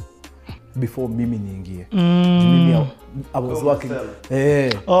first before mimi niingie. Mimi I was working.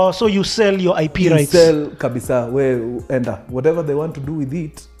 So you sell your IP rights. Sell kabisa, we enda whatever they want to do with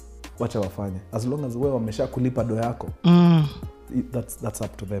it, wacha wafanye. As long as wewe wamesha kulipa do yako. That's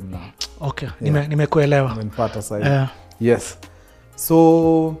up to them now. Okay, nimekuelewa. Nimepata sasa. Yes.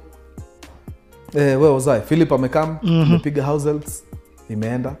 So where was I? Philip amekam, tumepiga house helps,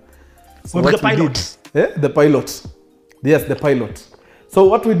 imeenda. So the pilot. The pilot. Yes, the pilot. So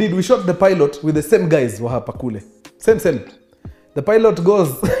what we did, we shot the pilot with the same guys wa hapa kule. Same. The pilot goes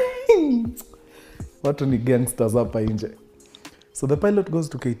watu ni gangsters hapa nje. So the pilot goes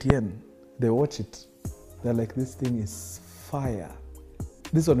to KTN. They watch it. They're like, this thing is fire.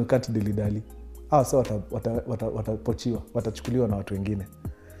 This one we can't dilly-dally. So watapochiwa, watachukuliwa na watu wengine.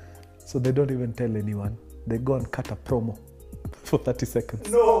 So they don't even tell anyone. They go and cut a promo for 30 seconds.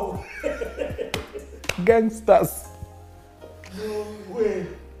 No. Gangsters. No way.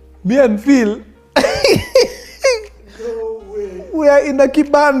 Me and Phil. No way. We are in a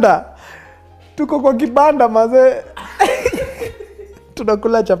kibanda. Tuko kwa kibanda maze.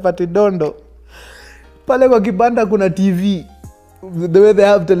 Tunakula chapati dondo. Pale kwa kibanda kuna TV. The way they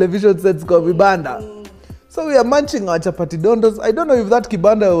have television sets kwa vibanda. So we are munching our chapati dondos. I don't know if that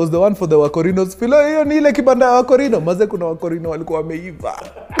kibanda was the one for the Wakorinos. Filo hiyo ni ile kibanda ya Wakorino. Maze kuna Wakorino walikuwa wameiva.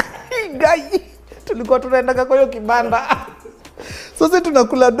 Guy. Tulikuwa tunaenda kwa hiyo kibanda. So sisi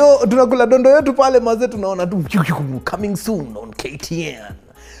tunakula dondo yetu pale maze tunaona tu coming soon on KTN.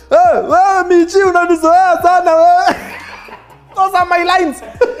 Wewe Michi unanizoea sana wewe. Those are my lines.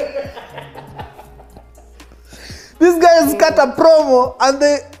 These guys cut a promo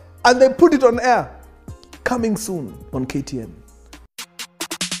and they put it on air. Coming soon on KTN.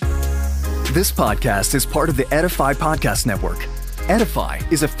 This podcast is part of the Edify Podcast Network. Edify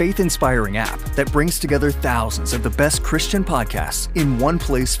is a faith-inspiring app that brings together thousands of the best Christian podcasts in one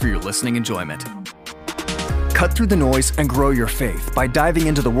place for your listening enjoyment. Cut through the noise and grow your faith by diving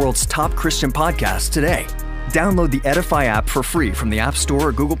into the world's top Christian podcasts today. Download the Edify app for free from the App Store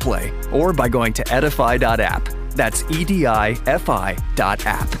or Google Play, or by going to edify.app. That's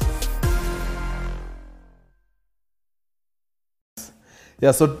EDIFI.app.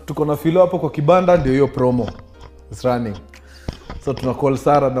 Yeah, so tuko na filo hapo kwa kibanda, ndio hiyo promo is running. So tunacall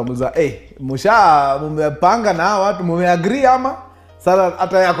Sara na muza, mmepanga na watu, mmeagree ama? Sara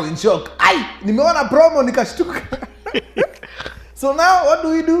hata yako in shock. Nimeona promo nikashtuka. So now what do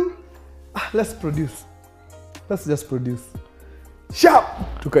we do? Let's just produce. Sharp!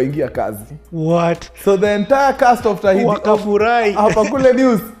 Tukaingia kazi. What? So the entire cast of Tahiti wakafurahi. Hapa Kule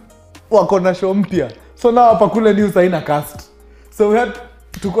News wako na show mpya. So now Hapa Kule News haina cast. So we had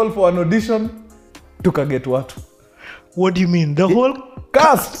to call for an audition. Tukaget watu. What do you mean? The whole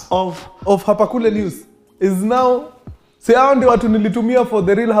cast of Hapa Kule News is now, say hao ndio watu nilitumia for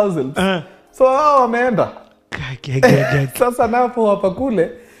the Real Househelps. So hao wameenda. Sasa now for Hapa Kule,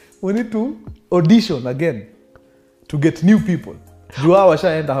 we need to audition again to get new people. Juu hao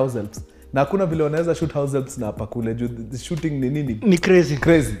washaenda Househelps. Na hakuna vile wanaweza shoot Househelps na Hapa Kule. Juu the shooting ni nini? Ni crazy.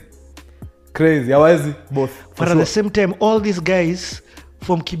 Hawezi both. But at the same time, all these guys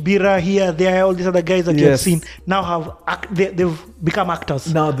from Kibera here, there, all these other guys that you have seen now they've become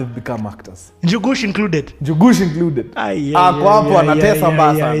actors. Njugush included. Ako hapo anatesa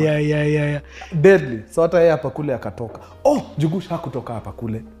mbaya sana. Yeah. Deadly. So hata yeye Hapa Kule akatoka. Njugush hakutoka Hapa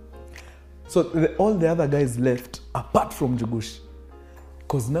Kule. So all the other guys left apart from Njugush.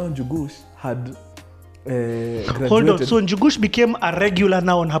 Because now Njugush had graduated. Hold on. So Njugush became a regular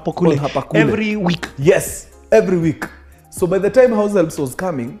now on Hapa Kule. Every week. Yes, every week. So by the time Househelps was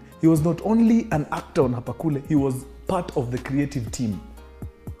coming, he was not only an actor on Hapa Kule, he was part of the creative team.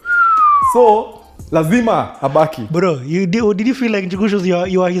 So lazima abaki. Bro, did you feel like Njugush was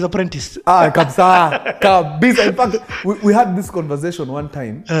you are his apprentice? Kabisa. In fact, we had this conversation one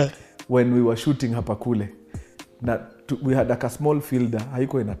time when we were shooting Hapa Kule. We had like a small fielder,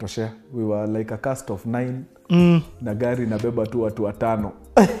 haiko inatoshea. We were like a cast of 9. Na gari nabeba tu watu 5.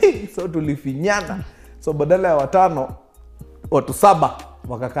 So tulifinyana. So badala ya 5, watu 7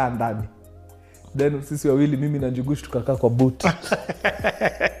 wakakaa ndani. Then sisi wawili, mimi na Njugush, tukakaa kwa boot.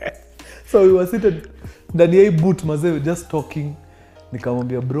 So we were seated ndani ya boot mazee, just talking.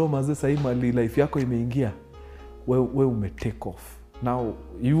 Nikamwambia, bro mazee, sasa hii mali life yako imeingia. We ume take off. Now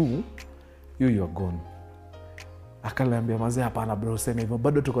you are gone. Akaniambia, mazee hapana bro, sema hivyo,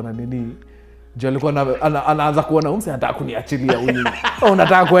 bado tuko na nini. Jo alikuwa anaanza kuona umse anataka kuniachilia huyu.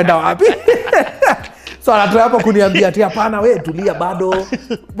 Unataka kwenda wapi? So anatoa hapo kuniambia ati hapana, wewe tulia, bado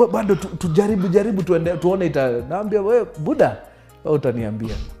tujaribu tuone naambia wewe buda, wewe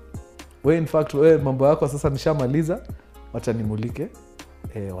utaniambia. Wewe in fact wewe mambo yako sasa nishamaliza, acha nimulike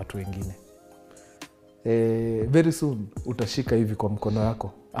watu wengine. Very soon utashika hivi kwa mkono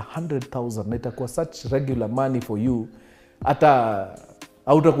yako 100,000 na itakuwa such regular money for you, hata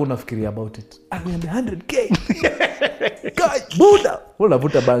hautakuwa unafikiria about it. Aniambia 100k. God, buda,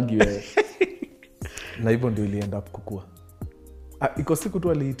 unavuta bangi wewe. Na hivyo ndio ilienda up kukua. Iko siku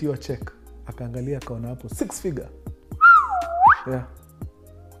tu aliitiwa check, akaangalia akaona hapo 6 figure. Yeah.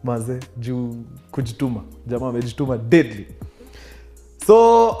 Maze juu kujituma. Jamaa amejituma deadly.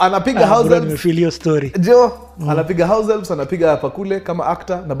 So anapiga Househelps. Nimefeel your story. Anapiga Househelps, anapiga Hapa Kule kama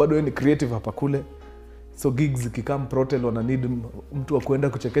actor, na bado yeye ni creative Hapa Kule. So gigs ikikam Protel wana need mtu wa kuenda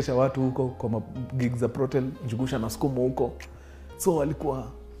kuchekesha watu huko kwa gigs za Protel, Njugusha na Skumo huko. So alikuwa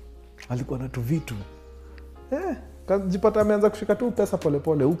na tu vitu. Kajipata ameanza kushika tu pesa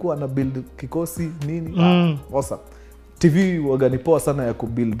polepole huko, ana build kikosi nini. Awesome. TV wagani poa sana ya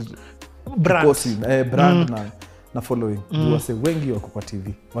kubuild kikosi, brand na following. Wase wengi wako kwa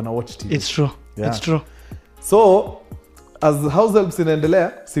TV, wana watch TV. It's true. Yeah. It's true. So as Househelps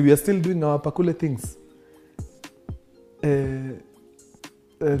inaendelea, we are still doing our Hapa Kule things.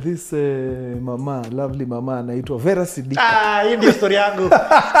 This lovely mama anaitwa Vera Sidika. Hii ndio story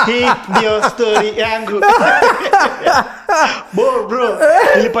yangu. Bro,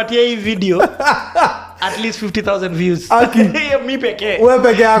 nilipatia hii video at least 50,000 views. Mimi pekee. Wewe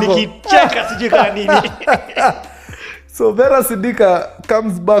peke yako. Nikicheka sijui kwa nini. So Vera Sidika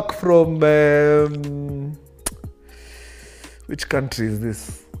comes back from which country is this?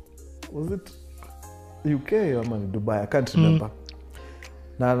 Was it UK or Dubai? I can't remember.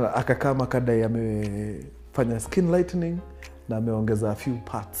 Na akakama kadai amefanya skin lightening na ameongeza a few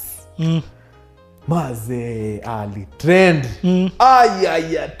parts. Maze ali trend.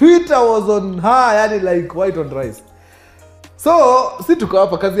 Twitter was on high, yani like white on rice. So si tuko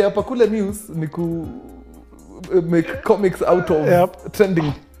hapa, kazi hapa kule news ni ku make comics out of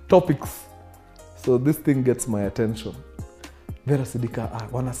trending topics. So this thing gets my attention. Vera Sidika,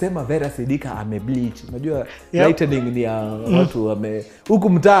 wanasema Vera Sidika amebleach. Unajua lightening ni ya watu wame huku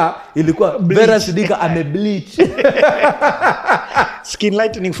mtaa ilikuwa bleach. Vera Sidika amebleach. Skin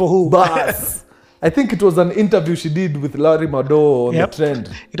lightening for who? Bas. I think it was an interview she did with Larry Mado on the Trend.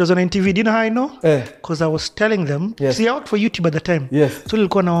 It was on NTV. Do you know how I know? Because I was telling them. Yes. See, I worked for YouTube at the time. Yes. So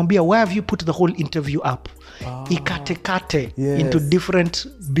nilikuwa nawaambia, why have you put the whole interview up? Ikate into different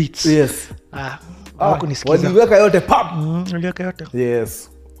beats. Yes. Waliweka yote pap. Waliweka yote.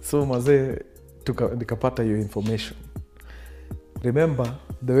 Yes. So mazee nikapata your information. Remember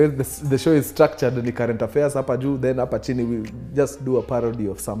the way the show is structured ni current affairs hapa juu, then hapa chini we just do a parody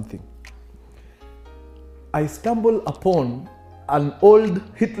of something. I stumble upon an old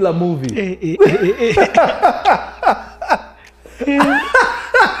Hitler movie.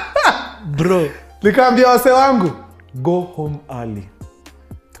 Bro, nikaambia wase wangu, go home early.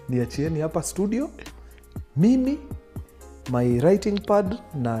 Niachieni hapa studio, mimi, my writing pad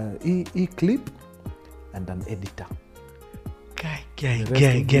na e clip and an editor.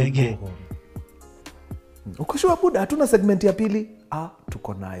 Guy. Ukoshua buda, hatuna segment ya pili.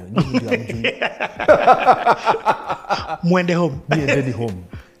 Tuko nayo. Mwende home. Niendeni home.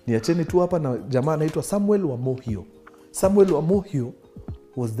 Niacheni tu hapa na jamaa anaitwa Samuel Wamohio. Samuel Wamohio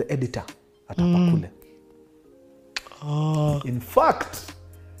was the editor at Apakule. In fact,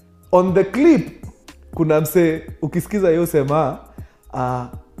 on the clip kuna mse ukisikiza yeye sema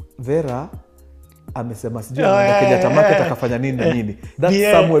Vera amesema sijui na Kenyatta Market akafanya nini na nini.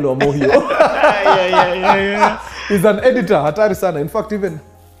 That's Samuel Wamohio. He's an editor, hatari sana. In fact, even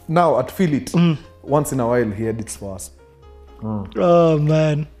now at Feel It, once in a while he edits for us. Oh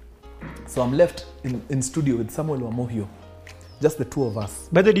man. So I'm left in studio with Samuel Wamohio. Just the two of us.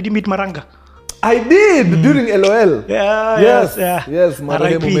 By the way, did you meet Maranga? I did during LOL. Yes.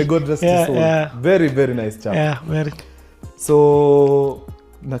 Maranga, may God rest his soul. Very, very nice chap. Yeah, very. So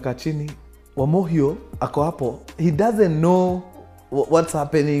nakachini Wamohio ako hapo. He doesn't know what's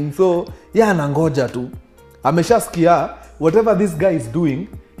happening. So anangoja tu. Ameshasikia whatever this guy is doing,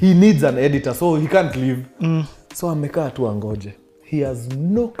 he needs an editor, so he can't leave. So amekaa tu angoje. He has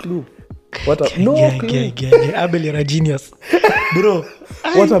no clue. Abel, you're a genius. Bro,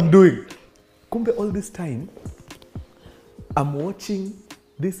 what I'm doing. Kumbe all this time, I'm watching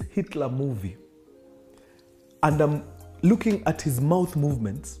this Hitler movie. And I'm looking at his mouth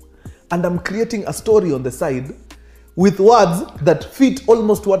movements. And I'm creating a story on the side with words that fit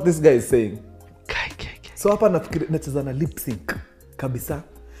almost what this guy is saying. So hapa nacheza na lip sync kabisa.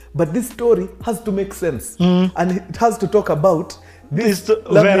 But this story has to make sense. And it has to talk about this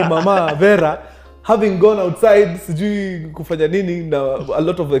lovely mama Vera having gone outside sijui kufanya nini na a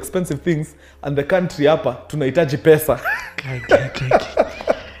lot of expensive things, and the country hapa tunahitaji pesa.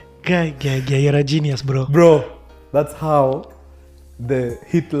 Guy, you're a genius, bro. Bro, that's how the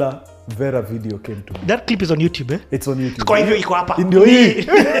Hitler Vera video came to me. That clip is on YouTube, eh? It's on YouTube. Kwa hivyo iko hapa. Ndio hii.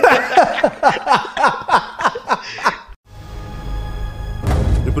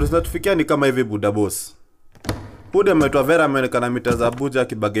 Tufikia ni kama hivi buda boss. Hude ameitwa Vera ameonekana mita za Abuja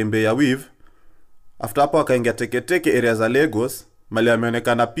kibagembe ya Weave. After hapo akaingia teke area za Lagos, mali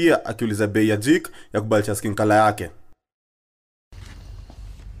ameonekana pia akiuliza bei ya jik ya kubalisha skin color yake.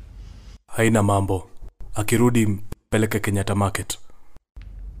 Haina mambo. Akirudi peleke Kenyatta Market.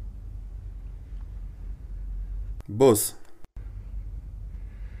 Boss.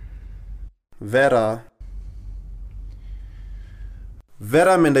 Vera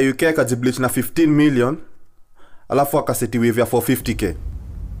ameenda UK akajibleach na 15 million. Alafu akaseti Weave ya 450k.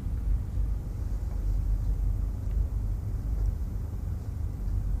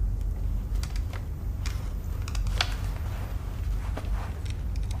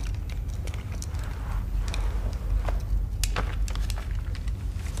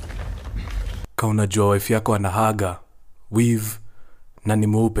 Ka unajua wife yako anahaga Weave na ni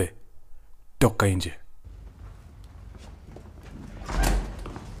mweupe, toka nje.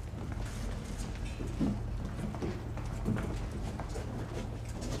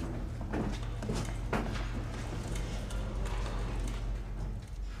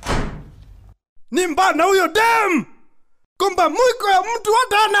 Ni mbana huyo dem! Kumba mwiko ya mtu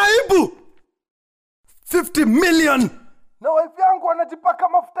hata anaibu! 50 million! Na wife yangu anajipaka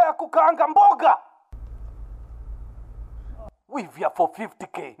mafuta ya kukaanga mboga. Weave ya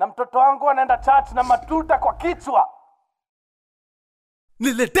 450k. Na mtoto wangu anaenda church na matuta kwa kichwa.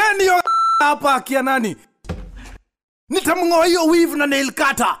 Nileteni hiyo hapa akia nani? Nitamngoa hiyo Weave na nail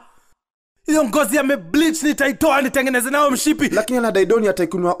cutter. Hiyo ngozi amebleach nitaitoa nitengeneze nayo mshipi. Lakini anadai doni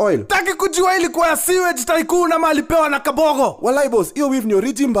ataikunwa oil. Taki kujua ilikuwa ya sewage taikuna mali pewa na kabogo. Walai boss, hiyo weave ni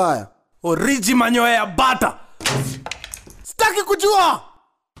origi mbaya. Origi manyoya ya bata. Sitaki kujua.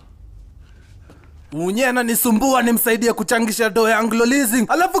 Unyena nisumbua nimsaidie kuchangisha do ya Anglo Leasing.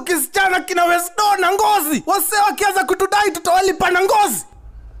 Alafu kisichana kina Wesdo na ngozi. Wase wakianza kutudai tutawalipa na ngozi.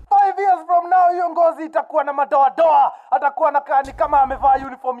 5 years from now hiyo ngozi itakuwa na madoa. Atakuwa na kani kama amevaa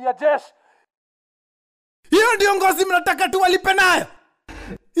uniform ya jeshi. Hiyo ndio ngozi mnataka tuwalipe nayo.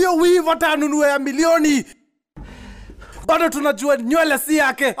 Hiyo weave atanunua ya milioni. Bado tunajua nywele si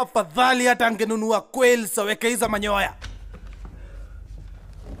yake. Afadhali hata angenunua kweli saweke hizo manyoya.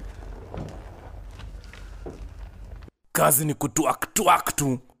 Kazi ni kutuak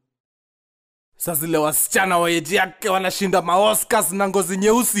tu. Sasa zile wasichana wa age yake wanashinda maoscars na ngozi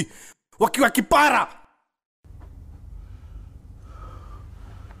nyeusi wakiwa kipara.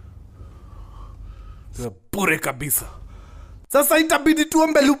 Pure kabisa. Sasa itabidi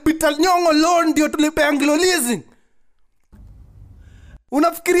tuombe Lupita Nyong'o loan ndio tulipe Anglo Leasing.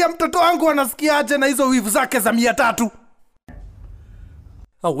 Unafikiria mtoto wangu anasikiaje na hizo wivu zake za 300?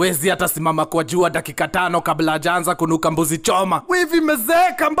 Hawezi hata simama kwa jua dakika 5 kabla hajaanza kunuka mbuzi choma. Wivu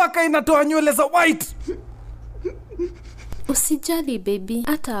imezeeka mpaka inatoa nywele za white. Usijali baby,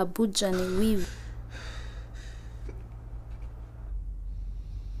 hata Abuja ni wivu.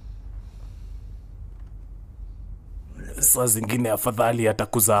 Saa zingine afadhali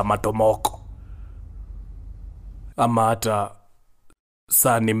atakuzaa matomoko. Ama hata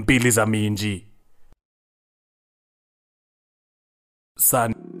sani 2 za minji.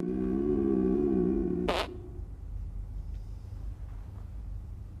 Sani.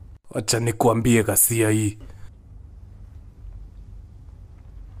 Wacha nikuambie ghasia hii.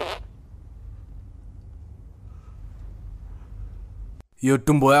 Hiyo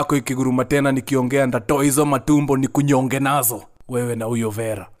tumbo yako ikiguruma tena nikiongea ndatoa hizo matumbo ni kunyonge nazo. Wewe na huyo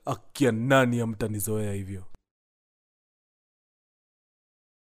Vera. Akia nani ya mtanizoea hivyo?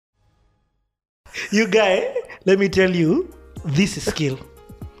 You guy, let me tell you, this is skill.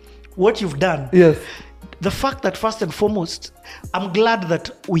 What you've done. Yes. The fact that first and foremost, I'm glad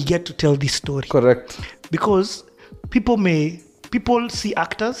that we get to tell this story. Correct. Because people see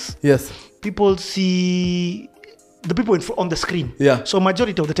actors. Yes. People see the people on the screen. Yeah. So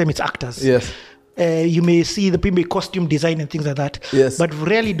majority of the time it's actors. Yes. You may see the people costume design and things like that. Yes. But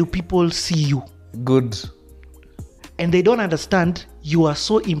rarely do people see you. Good. And they don't understand you are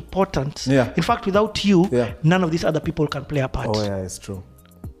so important. Yeah. In fact, without you, Yeah. none of these other people can play a part. Oh yeah, it's true.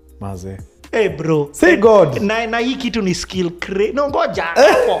 Maze. Hey bro. Say God. Na hii kitu ni skill no ngoja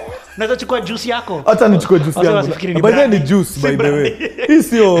hapo. Naweza chukua juice yako. Hata nichukue juice yangu. By the way ni juice by the way. Hii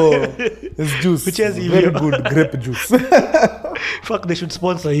sio is juice. Which is very good grape juice. Fuck, they should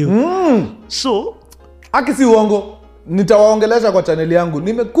sponsor you. So, akisi uongo nitawaongelesha kwa channel yangu.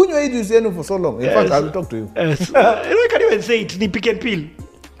 Nimekunywa hii juice yenu for so long. In fact, I will talk to you. I can't even say it. Ni pick and peel.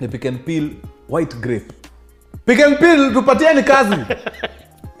 Ni pick and peel white grape. Pick and peel tupatieni kazi.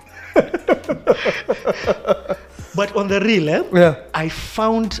 But on the real, Yeah. I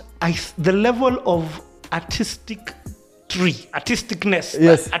found the level of artisticness,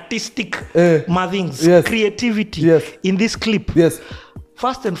 Yes. artistic Yes. creativity Yes. in this clip. Yes.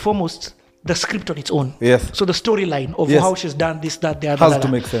 First and foremost, the script on its own. Yes. So the storyline of Yes. how she's done this, that, the other. Has to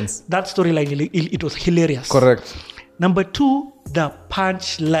make sense. That storyline, it was hilarious. Correct. Number 2, the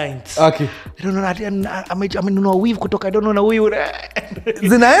punchlines. Okay. I don't know. I mean, weave kutoka. I don't know weave.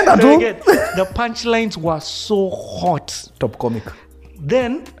 Zinaenda tu. The punchlines were so hot. Top comic.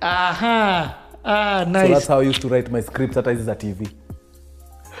 Then, nice. So that's how I used to write my scripts at ISIS TV.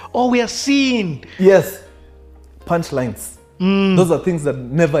 Oh, we are seeing. Yes. Punchlines. Those are things that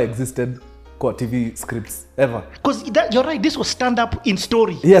never existed kwa TV scripts ever. Because you're right, this was stand up in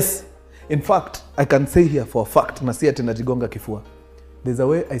story. Yes. In fact, I can say here for a fact, na si ati najigonga kifua. There's a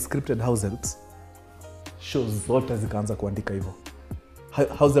way I scripted House Helps. Shows zote zikaanza kuandika hivyo.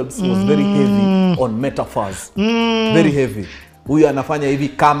 House Helps was very heavy on metaphors. Very heavy. Huyu anafanya hivi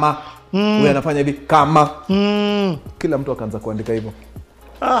kama, huyu anafanya hivi kama. Kila mtu akaanza kuandika hivyo.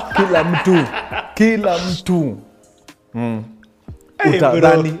 Kila mtu.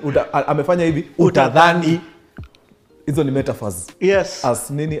 Utadhani, amefanya hivi, utadhani. Hizo ni metaphors. Yes.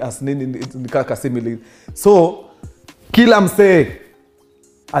 As nini nikaka simile. So kila msee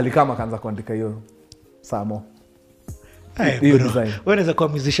alikama kaanza kuandika hiyo samo. hiyo design. Unaweza kuwa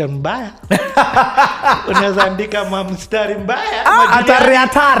musician mbaya. Unaweza andika mstari mbaya.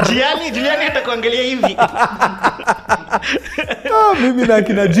 Atari. Juliani hata kuangalia hivi. Mimi na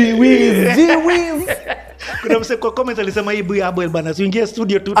kina G-Wiz. Kuna mse kwa comment alisema hii buya Abel bana. Uingie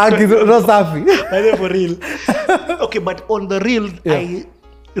studio tu. Akiro safi. For real. Okay, but on the real, I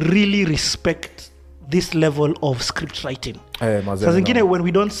really respect this level of script writing. So again, when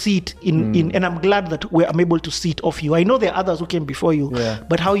we don't see it in and I'm glad that I'm able to see it off you. I know there are others who came before you,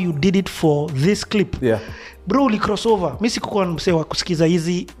 but how you did it for this clip, bro, li crossover. Mimi sikuwa mse wa kusikiza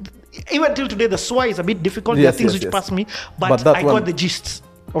hizi. Even till today, the swa is a bit difficult. There are things which pass me, but I got the gist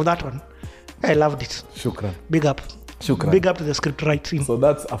of that one. I loved it. Shukran. Big up. Shukran. Big up to the script writing. So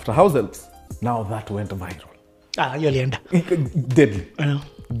that's after House Helps. Now that went viral. Yolienda. Deadly. I know.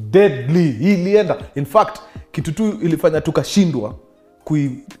 Deadly. Ilienda. In fact, kitu tu ilifanya tukashindwa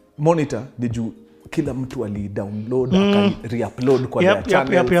kui-monitor ni juu kila mtu ali-download aka-re-upload kwa their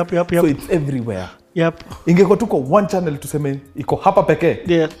channels. Yep. So it's everywhere. Yep. Ingekuwa tuko one channel tuseme iko hapa pekee.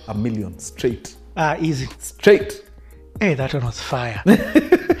 Yeah. 1 million straight. Easy. Straight. Hey, that one was fire.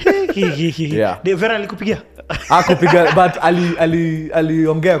 Yeah. De Vera alikupigia? Akupiga, but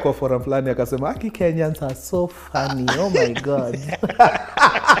aliongea kwa forum fulani akasema aki Kenyans are so funny. Oh my god.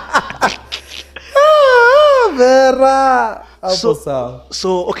 Vera.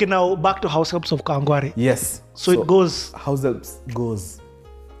 So okay, now back to House Helps of Kawangware. Yes. So it goes. House Helps goes.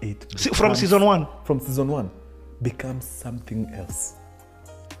 From season 1. From season 1 becomes something else.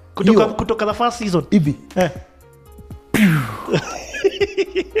 Kutoka the first season. Hivi.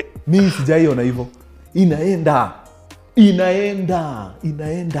 Mimi sijaiona hivyo. Inaenda.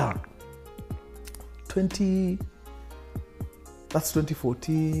 That's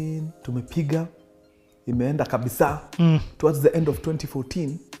 2014 tumepiga imeenda kabisa. Towards the end of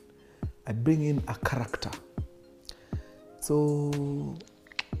 2014 I bring in a character. So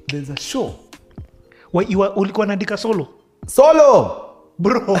there's a show. Ulikuwa unaandika solo?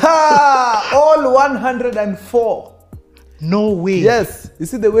 Bro. All 104. No way. Yes. You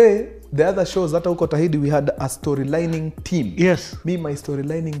see the way the other shows hata huko Tahidi we had a storylining team. Yes. My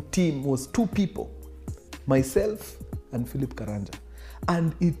storylining team was 2 people. Myself and Philip Karanja.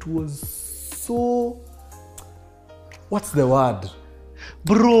 And it was so... What's the word?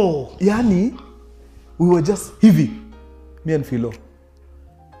 Bro. Yani, we were just hivi. Me and Philo.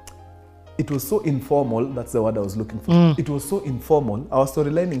 It was so informal. That's the word I was looking for. It was so informal. Our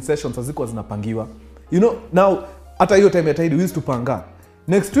storylining sessions hazikuwa zinapangiwa. You know, now, hata hiyo time ya Tahidi, we used to panga.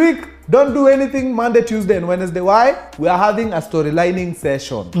 Next week, don't do anything Monday, Tuesday, and Wednesday. Why? We are having a storylining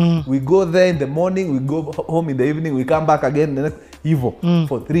session. We go there in the morning, we go home in the evening, we come back again.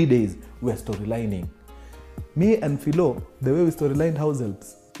 For 3 days, we are storylining. Me and Philo, the way we storylined House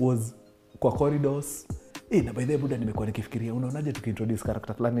Helps was kwa corridors. Na by the way, buda nimekuwa nikifikiria, unaonaje tukiintroduce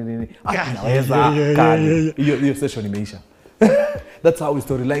character fulani nini? Inaweza. Hiyo session imeisha. That's how we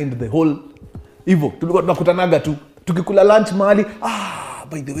storylined the whole. Hivyo, tulikuwa tunakutanaga tu. Tukikula lunch mahali,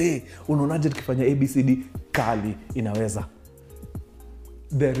 by the way, unaonaje tukifanya ABCD kali inaweza.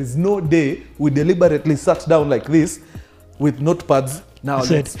 There is no day we deliberately sat down like this with notepads. Now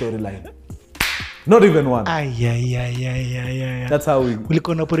let's storyline. Not even one. That's how we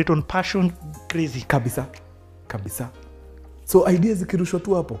operate on passion. Crazy. Kabisa. So ideas zikirushwa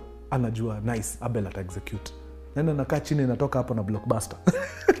tu hapo, anajua nice, Abel ata execute. Nenda nakaa chini natoka hapo na blockbuster.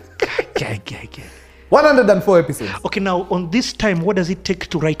 104 episodes. Okay, now on this time, what does it take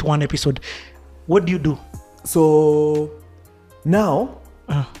to write one episode? What do you do? So now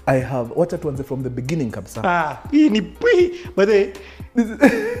I have wacha tuanze from the beginning kabisa. By the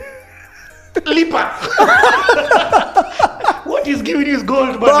Lipa. What is giving you is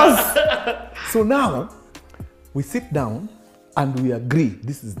gold, boss. So now we sit down and we agree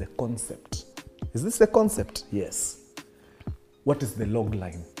this is the concept. Is this the concept? Yes. What is the log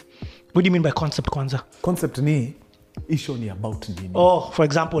line? What do you mean by concept kwanza? Concept ni issue ni about nini. For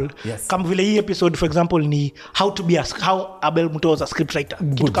example, yes. Kama vile hii episode for example ni how Abel Muto was a script writer.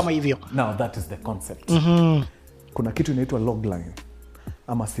 Kitu kama hivyo. Now that is the concept. Kuna kitu inaitwa log line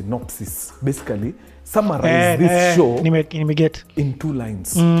ama synopsis. Basically summarize this show nimeget in 2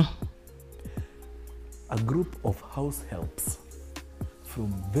 lines. A group of house helps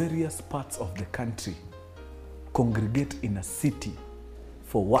from various parts of the country congregate in a city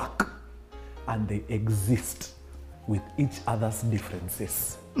for work and they exist with each other's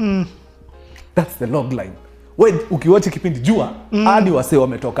differences. That's the log line. Ukiwachi kipindi jua hadi wase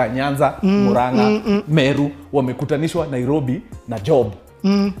wametoka Nyanza, Murang'a, Meru wamekutanishwa Nairobi na job.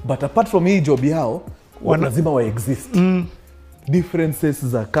 But apart from hii job yao lazima wa exist. Differences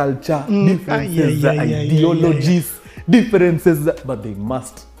za culture, differences za ideologies, differences, but they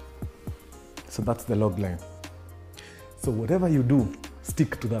must. So that's the log line. So whatever you do,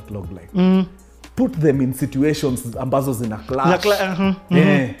 stick to that log line. Put them in situations ambazo zina clash.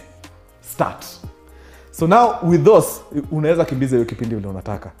 Start. So now with those, unaweza kimbiza hiyo kipindi vile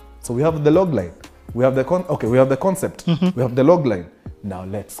unataka. So we have the log line. We have the concept. We have the log line. Now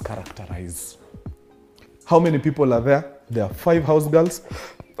let's characterize. How many people are there? There are 5 house girls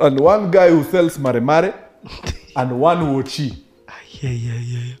and one guy who sells maremare and one wochi.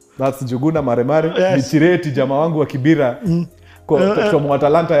 Yeah. That's Juguna Maremare. Yes. Ni Chireti jamaa wangu wa Kibira. From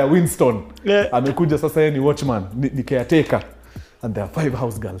Atalanta ya Winston. Amekuja sasa yeye ni watchman, ni caretaker. And there are 5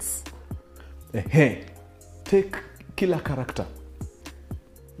 house girls. Take killer character.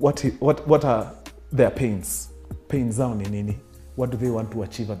 What are their pains? Pains zao ni nini? What do they want to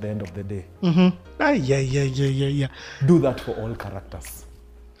achieve at the end of the day? Yeah. Do that for all characters.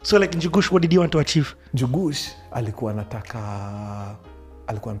 So like Njugush, what did you want to achieve? Njugush alikuwa anataka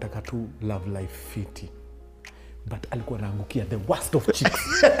tu love life fiti. But alikuwa anaangukia the worst of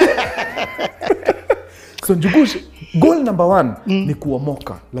chicks. So Njugush, goal number 1 ni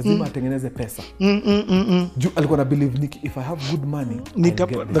kuomoka. Lazima atengeneze pesa. Alikuwa na believe if I have good money, I'll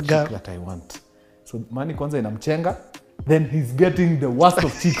get the chick that I want. So money kwanza inamchenga, then he's getting the worst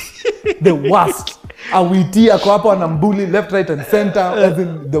of chicks. The worst. Awitia kwa hapo anambuli left, right and center, as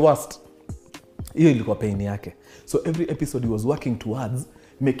in the worst. Hiyo ilikuwa pain yake. So every episode he was working towards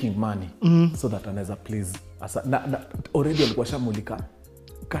making money so that anaweza please. Already alikuwa shamulika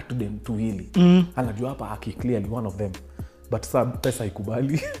cut them to hili. Anajua hapa haki clearly one of them. But some pesa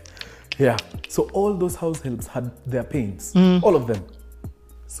ikubali. Yeah. So all those house helps had their pains. All of them.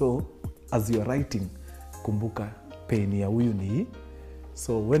 So as you are writing, kumbuka pain ya huyu ni hii.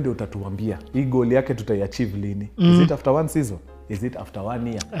 So when do utatuambia hii goal yake tutaiachieve lini? Is it after 1 season? Is it after 1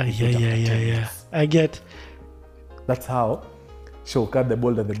 year? Yeah. I get. That's how Showkat the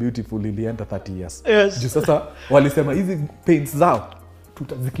Bold and the Beautiful ilienda 30 years. Yes. Juu sasa walisema hizi pains zao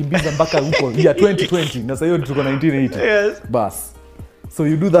tutazikimbiza mpaka huko ya 2020 na sasa hiyo tuko 1980. Yes. Bas. So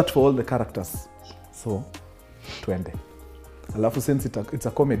you do that for all the characters. So twende. Alafu since it's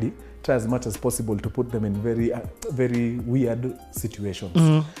a comedy, try as much as possible to put them in very weird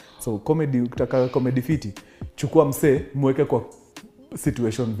situations. So comedy, ukitaka comedy fiti, chukua msee mweke kwa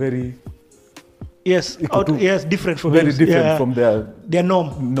situation very different from very different from their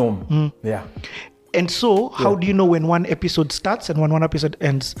norm. Yeah. And so how do you know when one episode starts and when one episode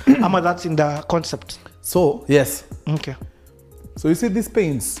ends? Ama that's in the concept. So yes. Okay. So you see these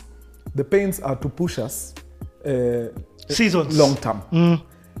pains, the pains are to push us seasons long term.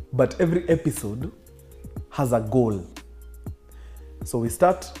 But every episode has a goal. So we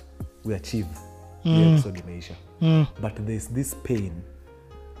start, we achieve. The episode imeisha. But there's this pain.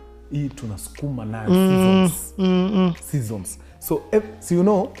 Hii tunasukuma nayo seasons. So you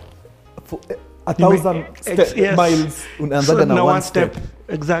know, for 1,000 miles unaanzaga na one step.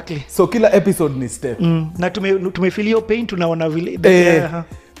 Exactly. So kila episode ni step. Na tumefeel hiyo pain, tunaona vile.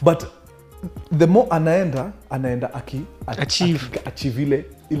 But the more anaenda achieve ile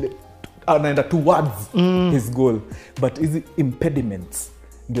anaenda towards his goal. But hizi impediments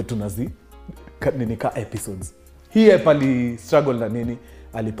ndio tunazi nini ka episodes. Hii pali struggle na nini,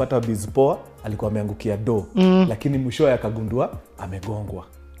 alipata biz poa, alikuwa ameangukia do, lakini mwisho akagundua amegongwa.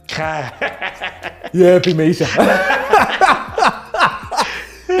 Imeisha.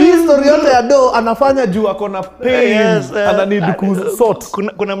 Hii story yote ya do anafanya juu akona pain, ana need kusort.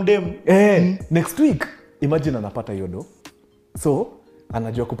 Kuna mdem. Next week imagine anapata hiyo do. So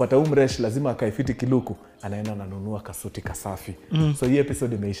anajua kupata umresh lazima akaifiti kiluku, anaenda ananunua kasuti kasafi. So hii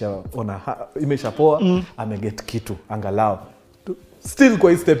episode imeisha poa, ameget kitu angalau. Still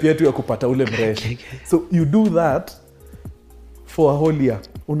kwa hii step yetu ya kupata ule mresh. So you do that for a whole year.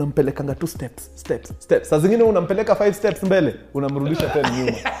 Unampelekanga 2 steps. Saa zingine unampeleka 5 steps mbele, unamrudisha 10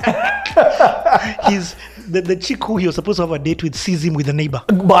 nyuma. He's the chick who you're supposed to have a date with sees him with a neighbor.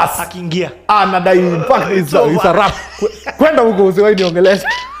 Bas. Akiingia. Anadai in fact it's a rap. Kwenda huko usiwahi niongelesha.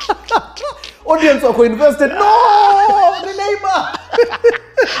 Audience wako invested. No! The neighbor.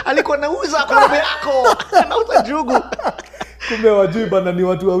 Alikuwa anauza kwa ng'ombe yako. Anauza jugu. Kumbe wajui bana ni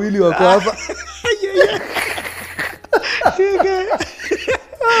watu wawili wako hapa.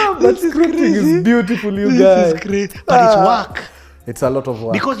 But scripting is beautiful, you guys. This is great. But it's work. It's a lot of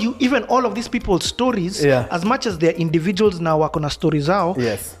work. Because even all of these people's stories, as much as they're individuals now work on a stories out,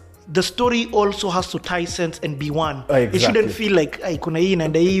 the story also has to tie sense and be one. Exactly. It shouldn't feel like kuna hii na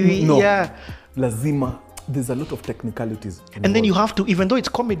hivi. No. Lazima. There's a lot of technicalities. And then you have to, even though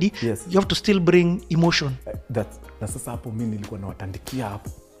it's comedy, you have to still bring emotion. Na sasa hapo mimi nilikuwa nawatandikia hapo.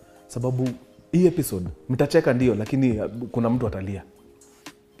 Sababu hii episode mtacheka ndio, lakini kuna mtu atalia,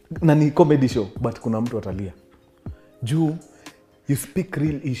 na ni comedy show but kuna mtu atalia juu you speak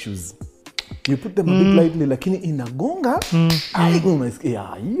real issues, you put them a bit lightly, lakini inagonga.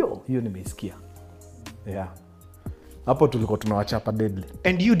 Hiyo nimeisikia. Yeah, hapo tulikuwa tunawachapa deadly.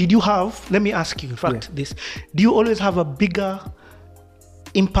 And did you have, let me ask you in fact this, do you always have a bigger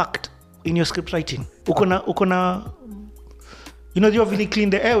impact in your script writing? Ukona you know, you have really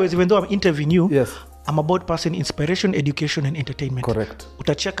cleaned the airways. Even though I'm interviewing you, Yes. I'm about passing inspiration, education and entertainment. Correct.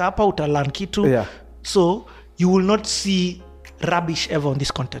 Utacheka hapa, utalearn kitu. Yeah. So you will not see rubbish ever on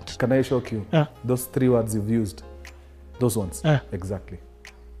this content. Can I shock you? Those 3 words you've used, those ones. Exactly.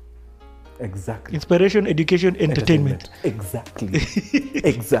 Inspiration, education, entertainment.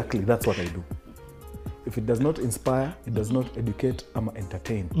 Exactly. That's what I do. If it does not inspire, it does not educate, ama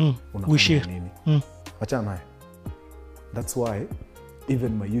entertain, we share. Achana naye. That's why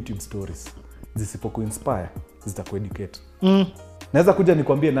even my YouTube stories zisipokuinspire zitakueducate. Naweza kuja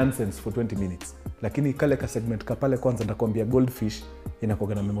nikwambie nonsense for 20 minutes, lakini kale ka segment ka pale kwanza nitakwambia goldfish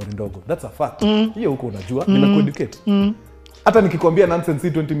inakuwa na memory ndogo. That's a fact. Hiyo huko unajua, nimekueducate. Hata nikikwambia nonsense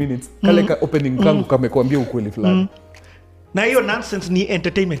 20 minutes, kale ka opening kangu kamekwambia ukweli fulani. Na hiyo nonsense ni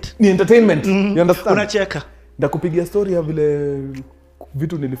entertainment. Ni entertainment. You understand? Unacheka. Ndakupigia story ya vile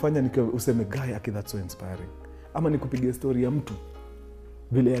vitu nilifanya useme guy aki that's so inspiring. Ama nikupigia story ya mtu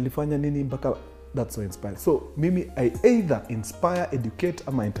vile alifanya nini mpaka that's so inspiring. So mimi I either inspire, educate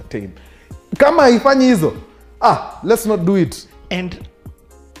ama entertain. Kama haifanyi hizo, let's not do it. And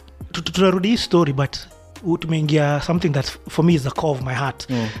tunarudi hii story, but tumeingia something that for me is the core of my heart.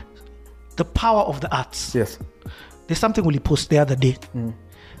 The power of the arts. Yes. There's something we post the other day.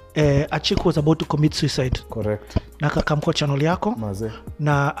 A chick was about to commit suicide. Correct. Na akakamkwa channel yako. Maze.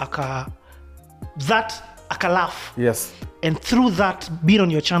 Na aka laugh. Yes. And through that, being on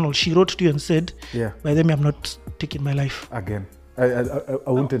your channel, she wrote to you and said, by the way, I'm not taking my life. Again.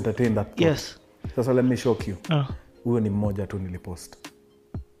 I won't entertain that thought. Yes. Sasa let me shock you. Huyo ni mmoja tu nilipost.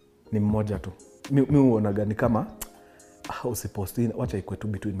 Ni mmoja tu. Mi uonaga ni kama usipost, wacha ikuwe tu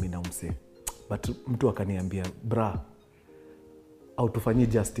between me na mse. But mtu akaniambia, bra, au tufanyie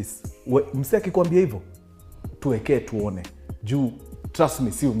justice. Mse akikwambia hivyo, tuwekee tuone. Juu, trust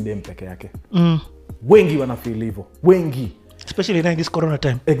me, si umdem peke yake. Wengi wanafeel hivyo. Wengi. Especially in this corona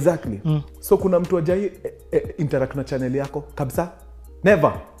time. Exactly. So kuna mtu ajai interact na channel yako kabisa?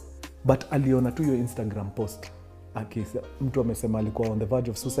 Never. But aliona tu hiyo Instagram post. Akisa, mtu amesema alikuwa on the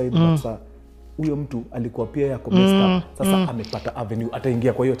verge of suicide, but sasa huyo mtu alikuwa pia yako messed up. Sasa amepata avenue,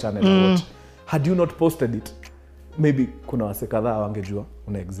 ataingia kwa hiyo channel na watch. Had you not posted it, maybe kuna wase kadhaa wangejua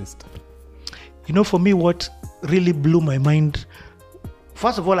una exist. You know, for me, what really blew my mind,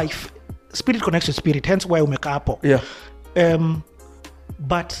 first of all, spirit connects to spirit, hence why umeka hapo. Yeah.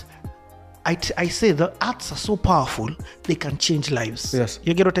 But I say the arts are so powerful, they can change lives. Yes.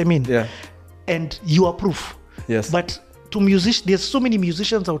 You get what I mean? Yeah. And you are proof. Yes. But to musicians, there's so many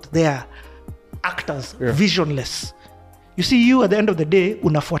musicians out there, actors, visionless. You see, you at the end of the day,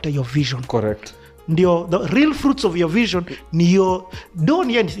 unafuata your vision. Correct. Ndio, the real fruits of your vision ni your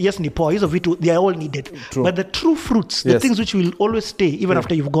yes ni poa, hizo vitu, they are all needed. True. But the true fruits, the things which will always stay even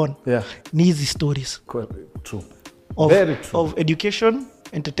after you've gone, ni hizi stories. True. Very true. Of education,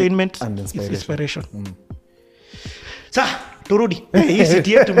 entertainment, and inspiration. Sa, turudi. Hii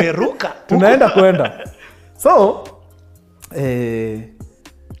city yetu tumeruka. Tunaenda kwenda. So,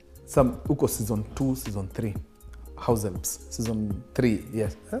 uko season 2, season 3. House Helps. Season 3,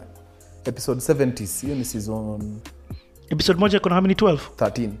 yes. Episode 70s. Hiyo ni season... Episode moja kuna how many? 12?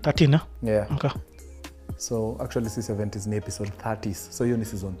 13, Yeah. Okay. So, actually, si 70s ni episode 30s. So, hiyo ni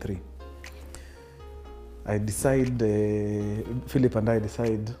season 3. I decide, Philip and I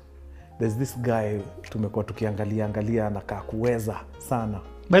decide, there's this guy tumekuwa tukiangalia anakaa kuweza sana.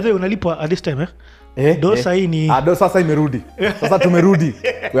 By the way, unalipwa at this time, Dosa hii ni... Dosa sasa imerudi. Sasa tumerudi.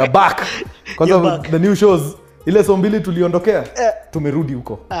 We are back. Kwanza the new shows, ile so mbili tuliondokea, tumerudi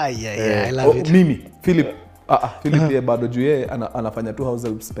huko. I love it. Mimi, Philip yeye bado juu yeye anafanya 2 House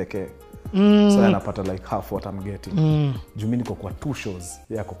Helps pekee. So anapata like half what I'm getting. Juu mimi niko kwa 2 shows,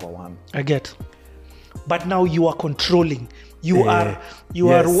 yako kwa 1. I get. But now you are controlling. You are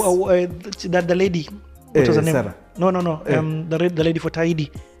the lady. What was her name? Sarah. No. The lady for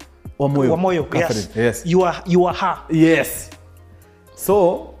Taidi. Wamoyo. Yes. You are her. Yes.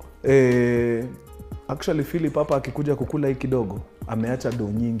 So, actually Philip hapa akikuja kukula hii kidogo, ameacha do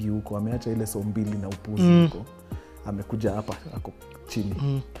nyingi huko, ameacha ile so mbili na upuzi huko. Amekuja hapa ako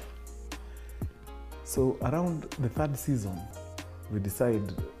chini. So around the 3rd season, we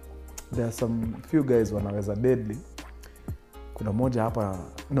decide there are some few guys wanaweza deadly. Kuna moja hapa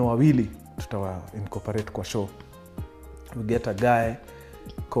na wawili tutawa incorporate kwa show. We get a guy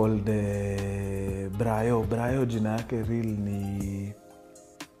called Brayo. Jina yake real ni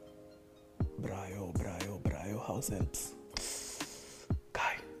Brayo house helps.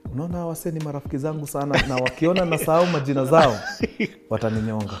 Unaona wase ni marafiki zangu sana na wakiona nasahau majina zao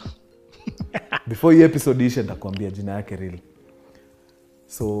wataninyonga. Before hii episode ishe nitakwambia jina yake real.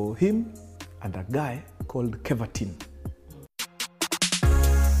 So him and a guy called Kevatin.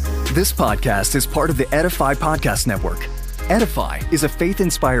 This podcast is part of the Edify Podcast Network. Edify is a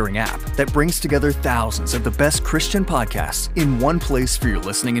faith-inspiring app that brings together thousands of the best Christian podcasts in one place for your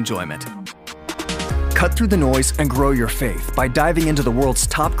listening enjoyment. Cut through the noise and grow your faith by diving into the world's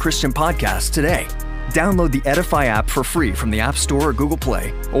top Christian podcasts today. Download the Edify app for free from the App Store or Google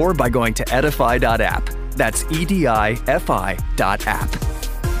Play, or by going to edify.app. That's EDIFI.app.